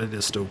second, but it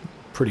is still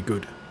pretty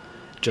good,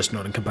 just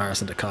not in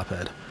comparison to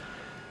Cuphead.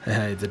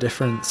 Hey, the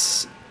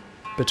difference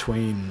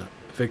between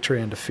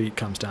victory and defeat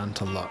comes down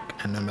to luck,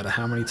 and no matter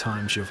how many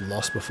times you've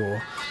lost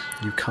before,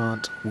 you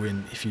can't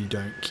win if you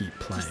don't keep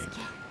playing.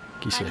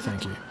 Kisuke,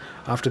 thank you.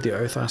 After the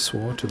oath I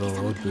swore to the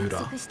Lord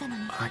Buddha,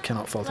 I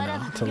cannot falter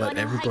now. To let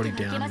everybody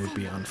down would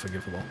be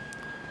unforgivable.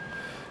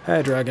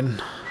 Hey,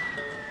 dragon.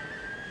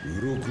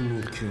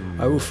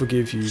 I will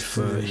forgive you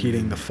for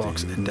hitting the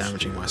fox and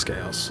damaging my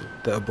scales.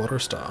 The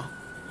Oboro Star.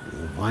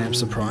 I am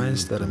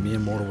surprised that a mere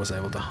mortal was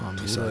able to harm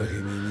me so.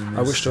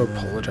 I wish to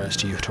apologize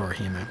to you,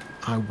 Torihime.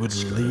 I would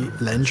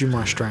lend you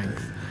my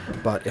strength,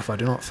 but if I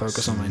do not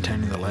focus on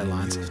maintaining the ley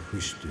lines,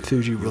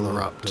 Fuji will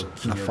erupt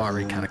in a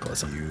fiery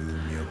cataclysm.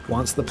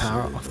 Once the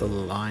power of the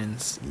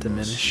lines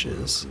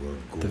diminishes,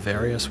 the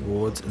various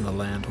wards in the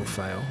land will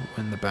fail.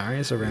 When the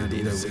barriers around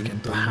Edo weaken,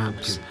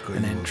 perhaps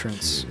an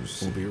entrance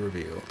will be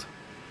revealed.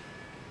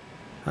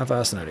 How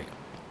fascinating.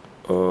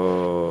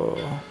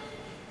 Oh...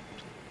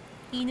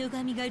 That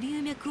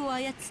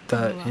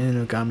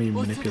Inugami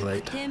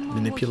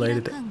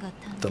manipulated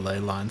the ley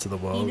lines of the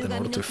world in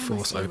order to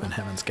force open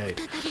Heaven's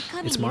Gate.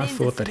 It's my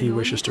thought that he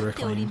wishes to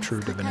reclaim true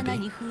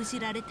divinity.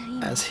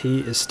 As he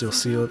is still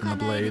sealed in the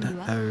blade,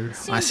 oh,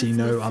 I see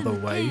no other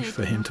way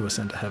for him to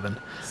ascend to heaven,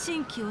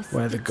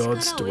 where the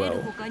gods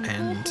dwell,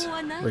 and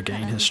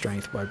regain his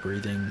strength by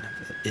breathing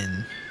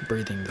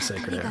the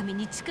sacred air.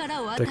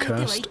 The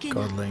cursed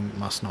godling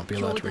must not be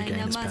allowed to regain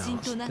his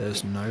powers.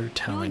 There's no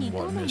telling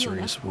what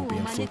miseries will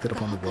be inflicted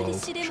upon the world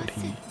should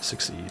he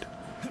succeed.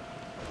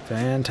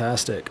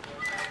 Fantastic.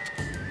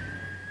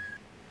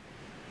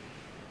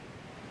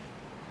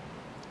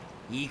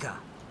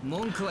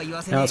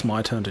 Now it's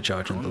my turn to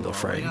charge into the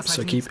fray,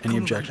 so keep any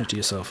objections to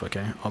yourself,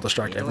 okay? I'll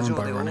distract everyone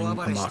by running a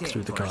mark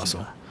through the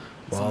castle.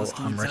 While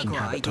I'm wreaking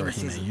havoc,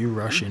 Torihime, you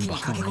rush in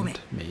behind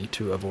me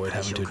to avoid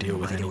having to deal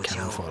with any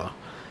cannon fodder.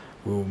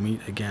 We'll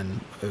meet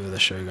again over the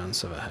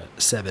Shogun's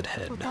severed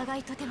head.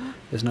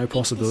 There's no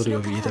possibility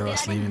of either of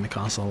us leaving the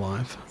castle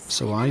alive.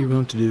 So are you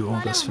willing to do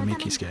all this for me,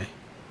 Kisuke?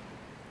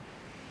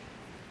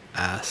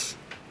 Ass.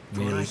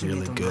 Really,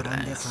 really good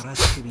ass.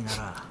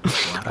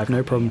 I have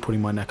no problem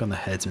putting my neck on the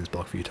headsman's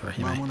block for you,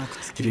 Torihime.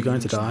 If you're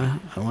going to die,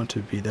 I want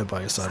to be there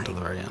by your side until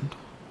the very end.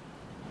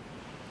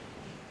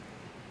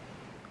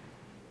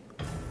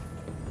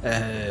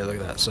 Hey, look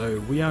at that. So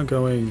we are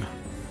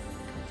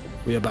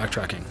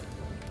backtracking.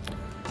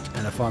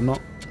 And if I'm not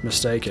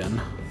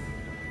mistaken,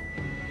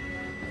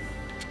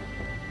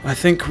 I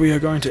think we are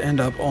going to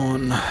end up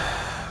on...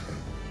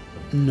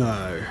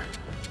 No.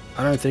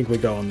 I don't think we're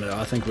going there.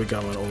 I think we're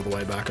going all the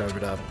way back over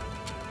to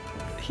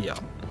here.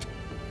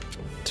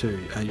 To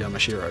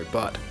Yamashiro.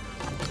 But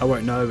I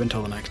won't know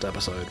until the next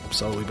episode.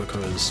 Solely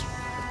because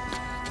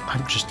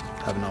I just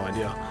have no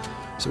idea.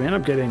 So we end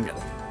up getting,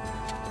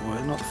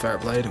 well, not the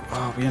Ferret Blade,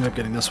 we end up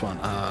getting this one,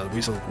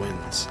 Weasel of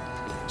Winds.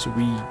 So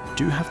we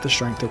do have the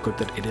strength to equip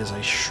that it is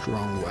a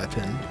strong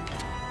weapon.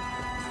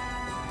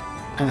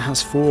 And it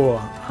has 4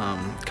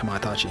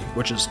 Kamaitachi,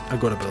 which is a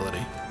good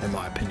ability, in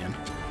my opinion.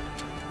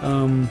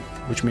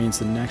 Which means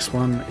the next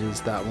one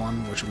is that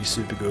one, which will be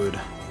super good.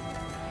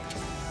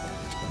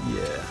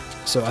 Yeah.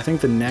 So I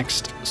think the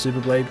next Super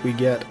Blade we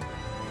get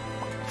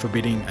for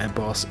beating a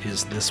boss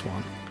is this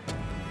one,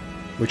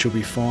 which will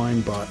be fine,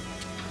 but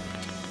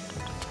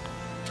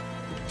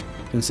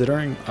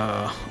considering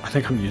I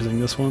think I'm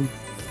using this one,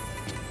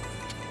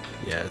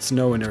 yeah, it's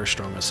nowhere near as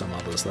strong as some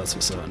others, that's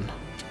for certain.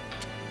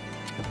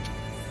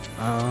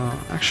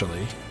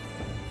 Actually,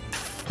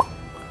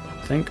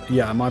 I think,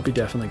 yeah, I might be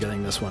definitely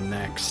getting this one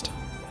next,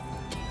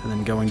 and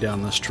then going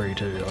down this tree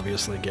to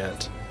obviously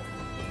get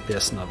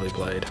this lovely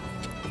blade.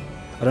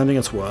 I don't think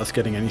it's worth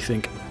getting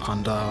anything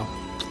under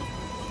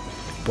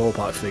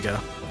ballpark figure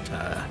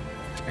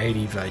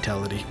 80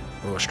 vitality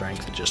or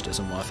strength. It just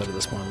isn't worth it at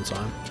this point in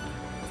time.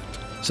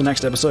 So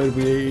next episode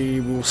we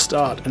will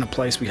start in a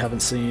place we haven't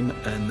seen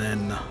and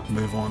then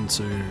move on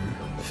to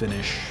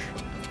finish.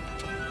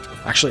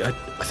 Actually,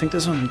 I think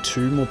there's only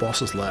 2 more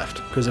bosses left,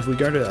 because if we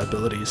go to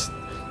abilities,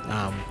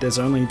 there's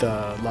only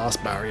the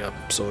last barrier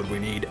sword we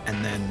need,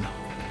 and then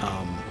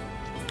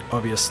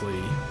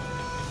obviously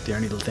the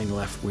only thing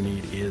left we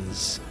need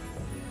is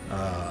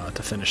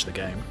to finish the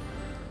game.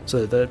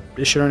 So that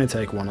it should only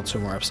take 1 or 2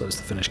 more episodes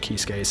to finish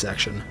Kisuke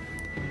section,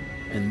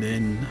 and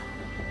then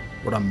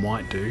what I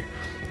might do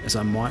is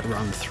I might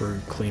run through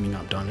cleaning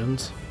up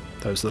dungeons,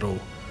 those little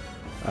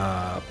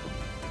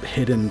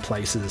hidden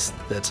places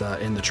that are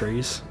in the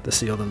trees, they're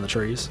sealed in the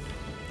trees.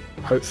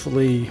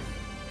 Hopefully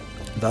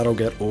that'll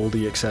get all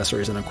the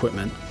accessories and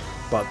equipment,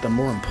 but the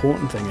more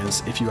important thing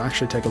is if you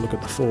actually take a look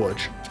at the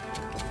forge,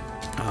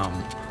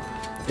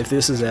 if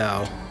this is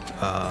our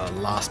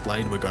last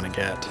blade we're going to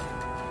get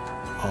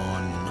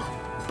on,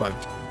 but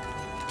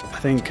I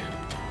think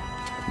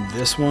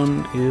this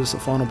one is the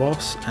final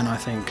boss, and I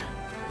think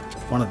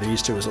one of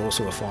these 2 is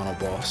also a final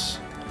boss,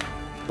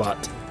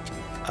 but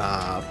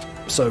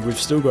so we've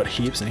still got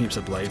heaps and heaps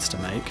of blades to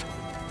make.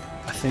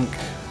 I think,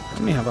 how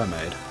many have I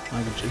made?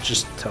 It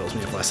just tells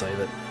me if I save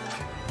it.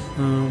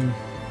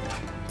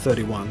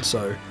 31,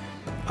 so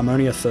I'm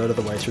only a third of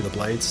the way through the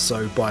blades,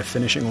 so by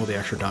finishing all the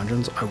extra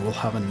dungeons I will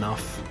have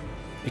enough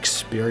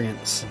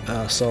experience,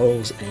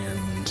 souls,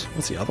 and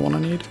what's the other one I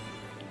need?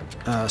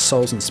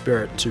 Souls and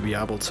spirit to be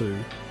able to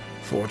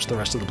forge the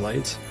rest of the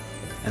blades.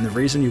 And the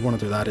reason you want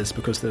to do that is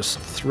because there's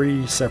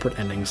 3 separate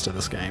endings to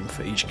this game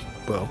for each,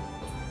 well,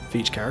 for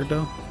each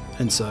character,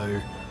 and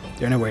so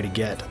the only way to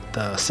get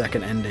the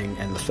second ending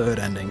and the third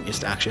ending is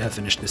to actually have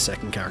finished the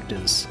second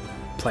character's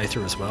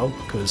playthrough as well,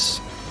 because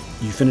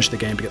you finish the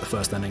game to get the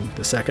first ending.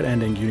 The second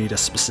ending you need a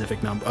specific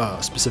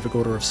specific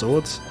order of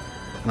swords,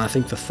 and I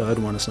think the third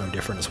one is no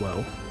different as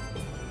well,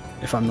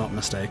 if I'm not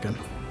mistaken.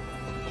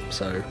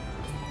 So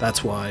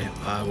that's why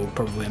I will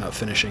probably end up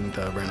finishing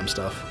the random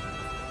stuff.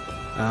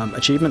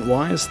 Achievement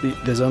wise,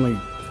 there's only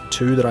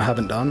 2 that I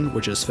haven't done,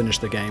 which is finish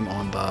the game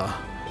on the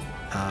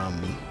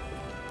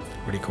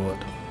what do you call it,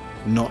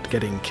 not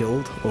getting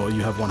killed, or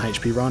you have 1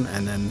 HP run,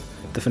 and then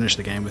to finish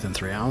the game within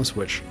 3 hours,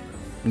 which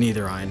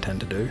neither I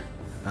intend to do.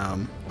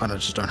 I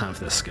just don't have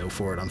the skill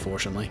for it,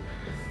 unfortunately,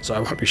 so I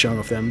won't be showing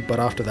off them. But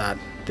after that,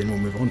 then we'll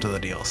move on to the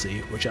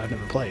DLC, which I've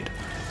never played,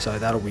 so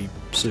that'll be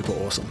super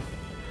awesome.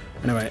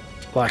 Anyway,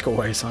 like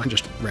always, I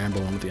just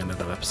ramble on at the end of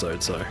the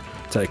episode, so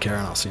take care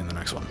and I'll see you in the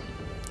next one.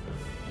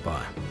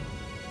 Bye.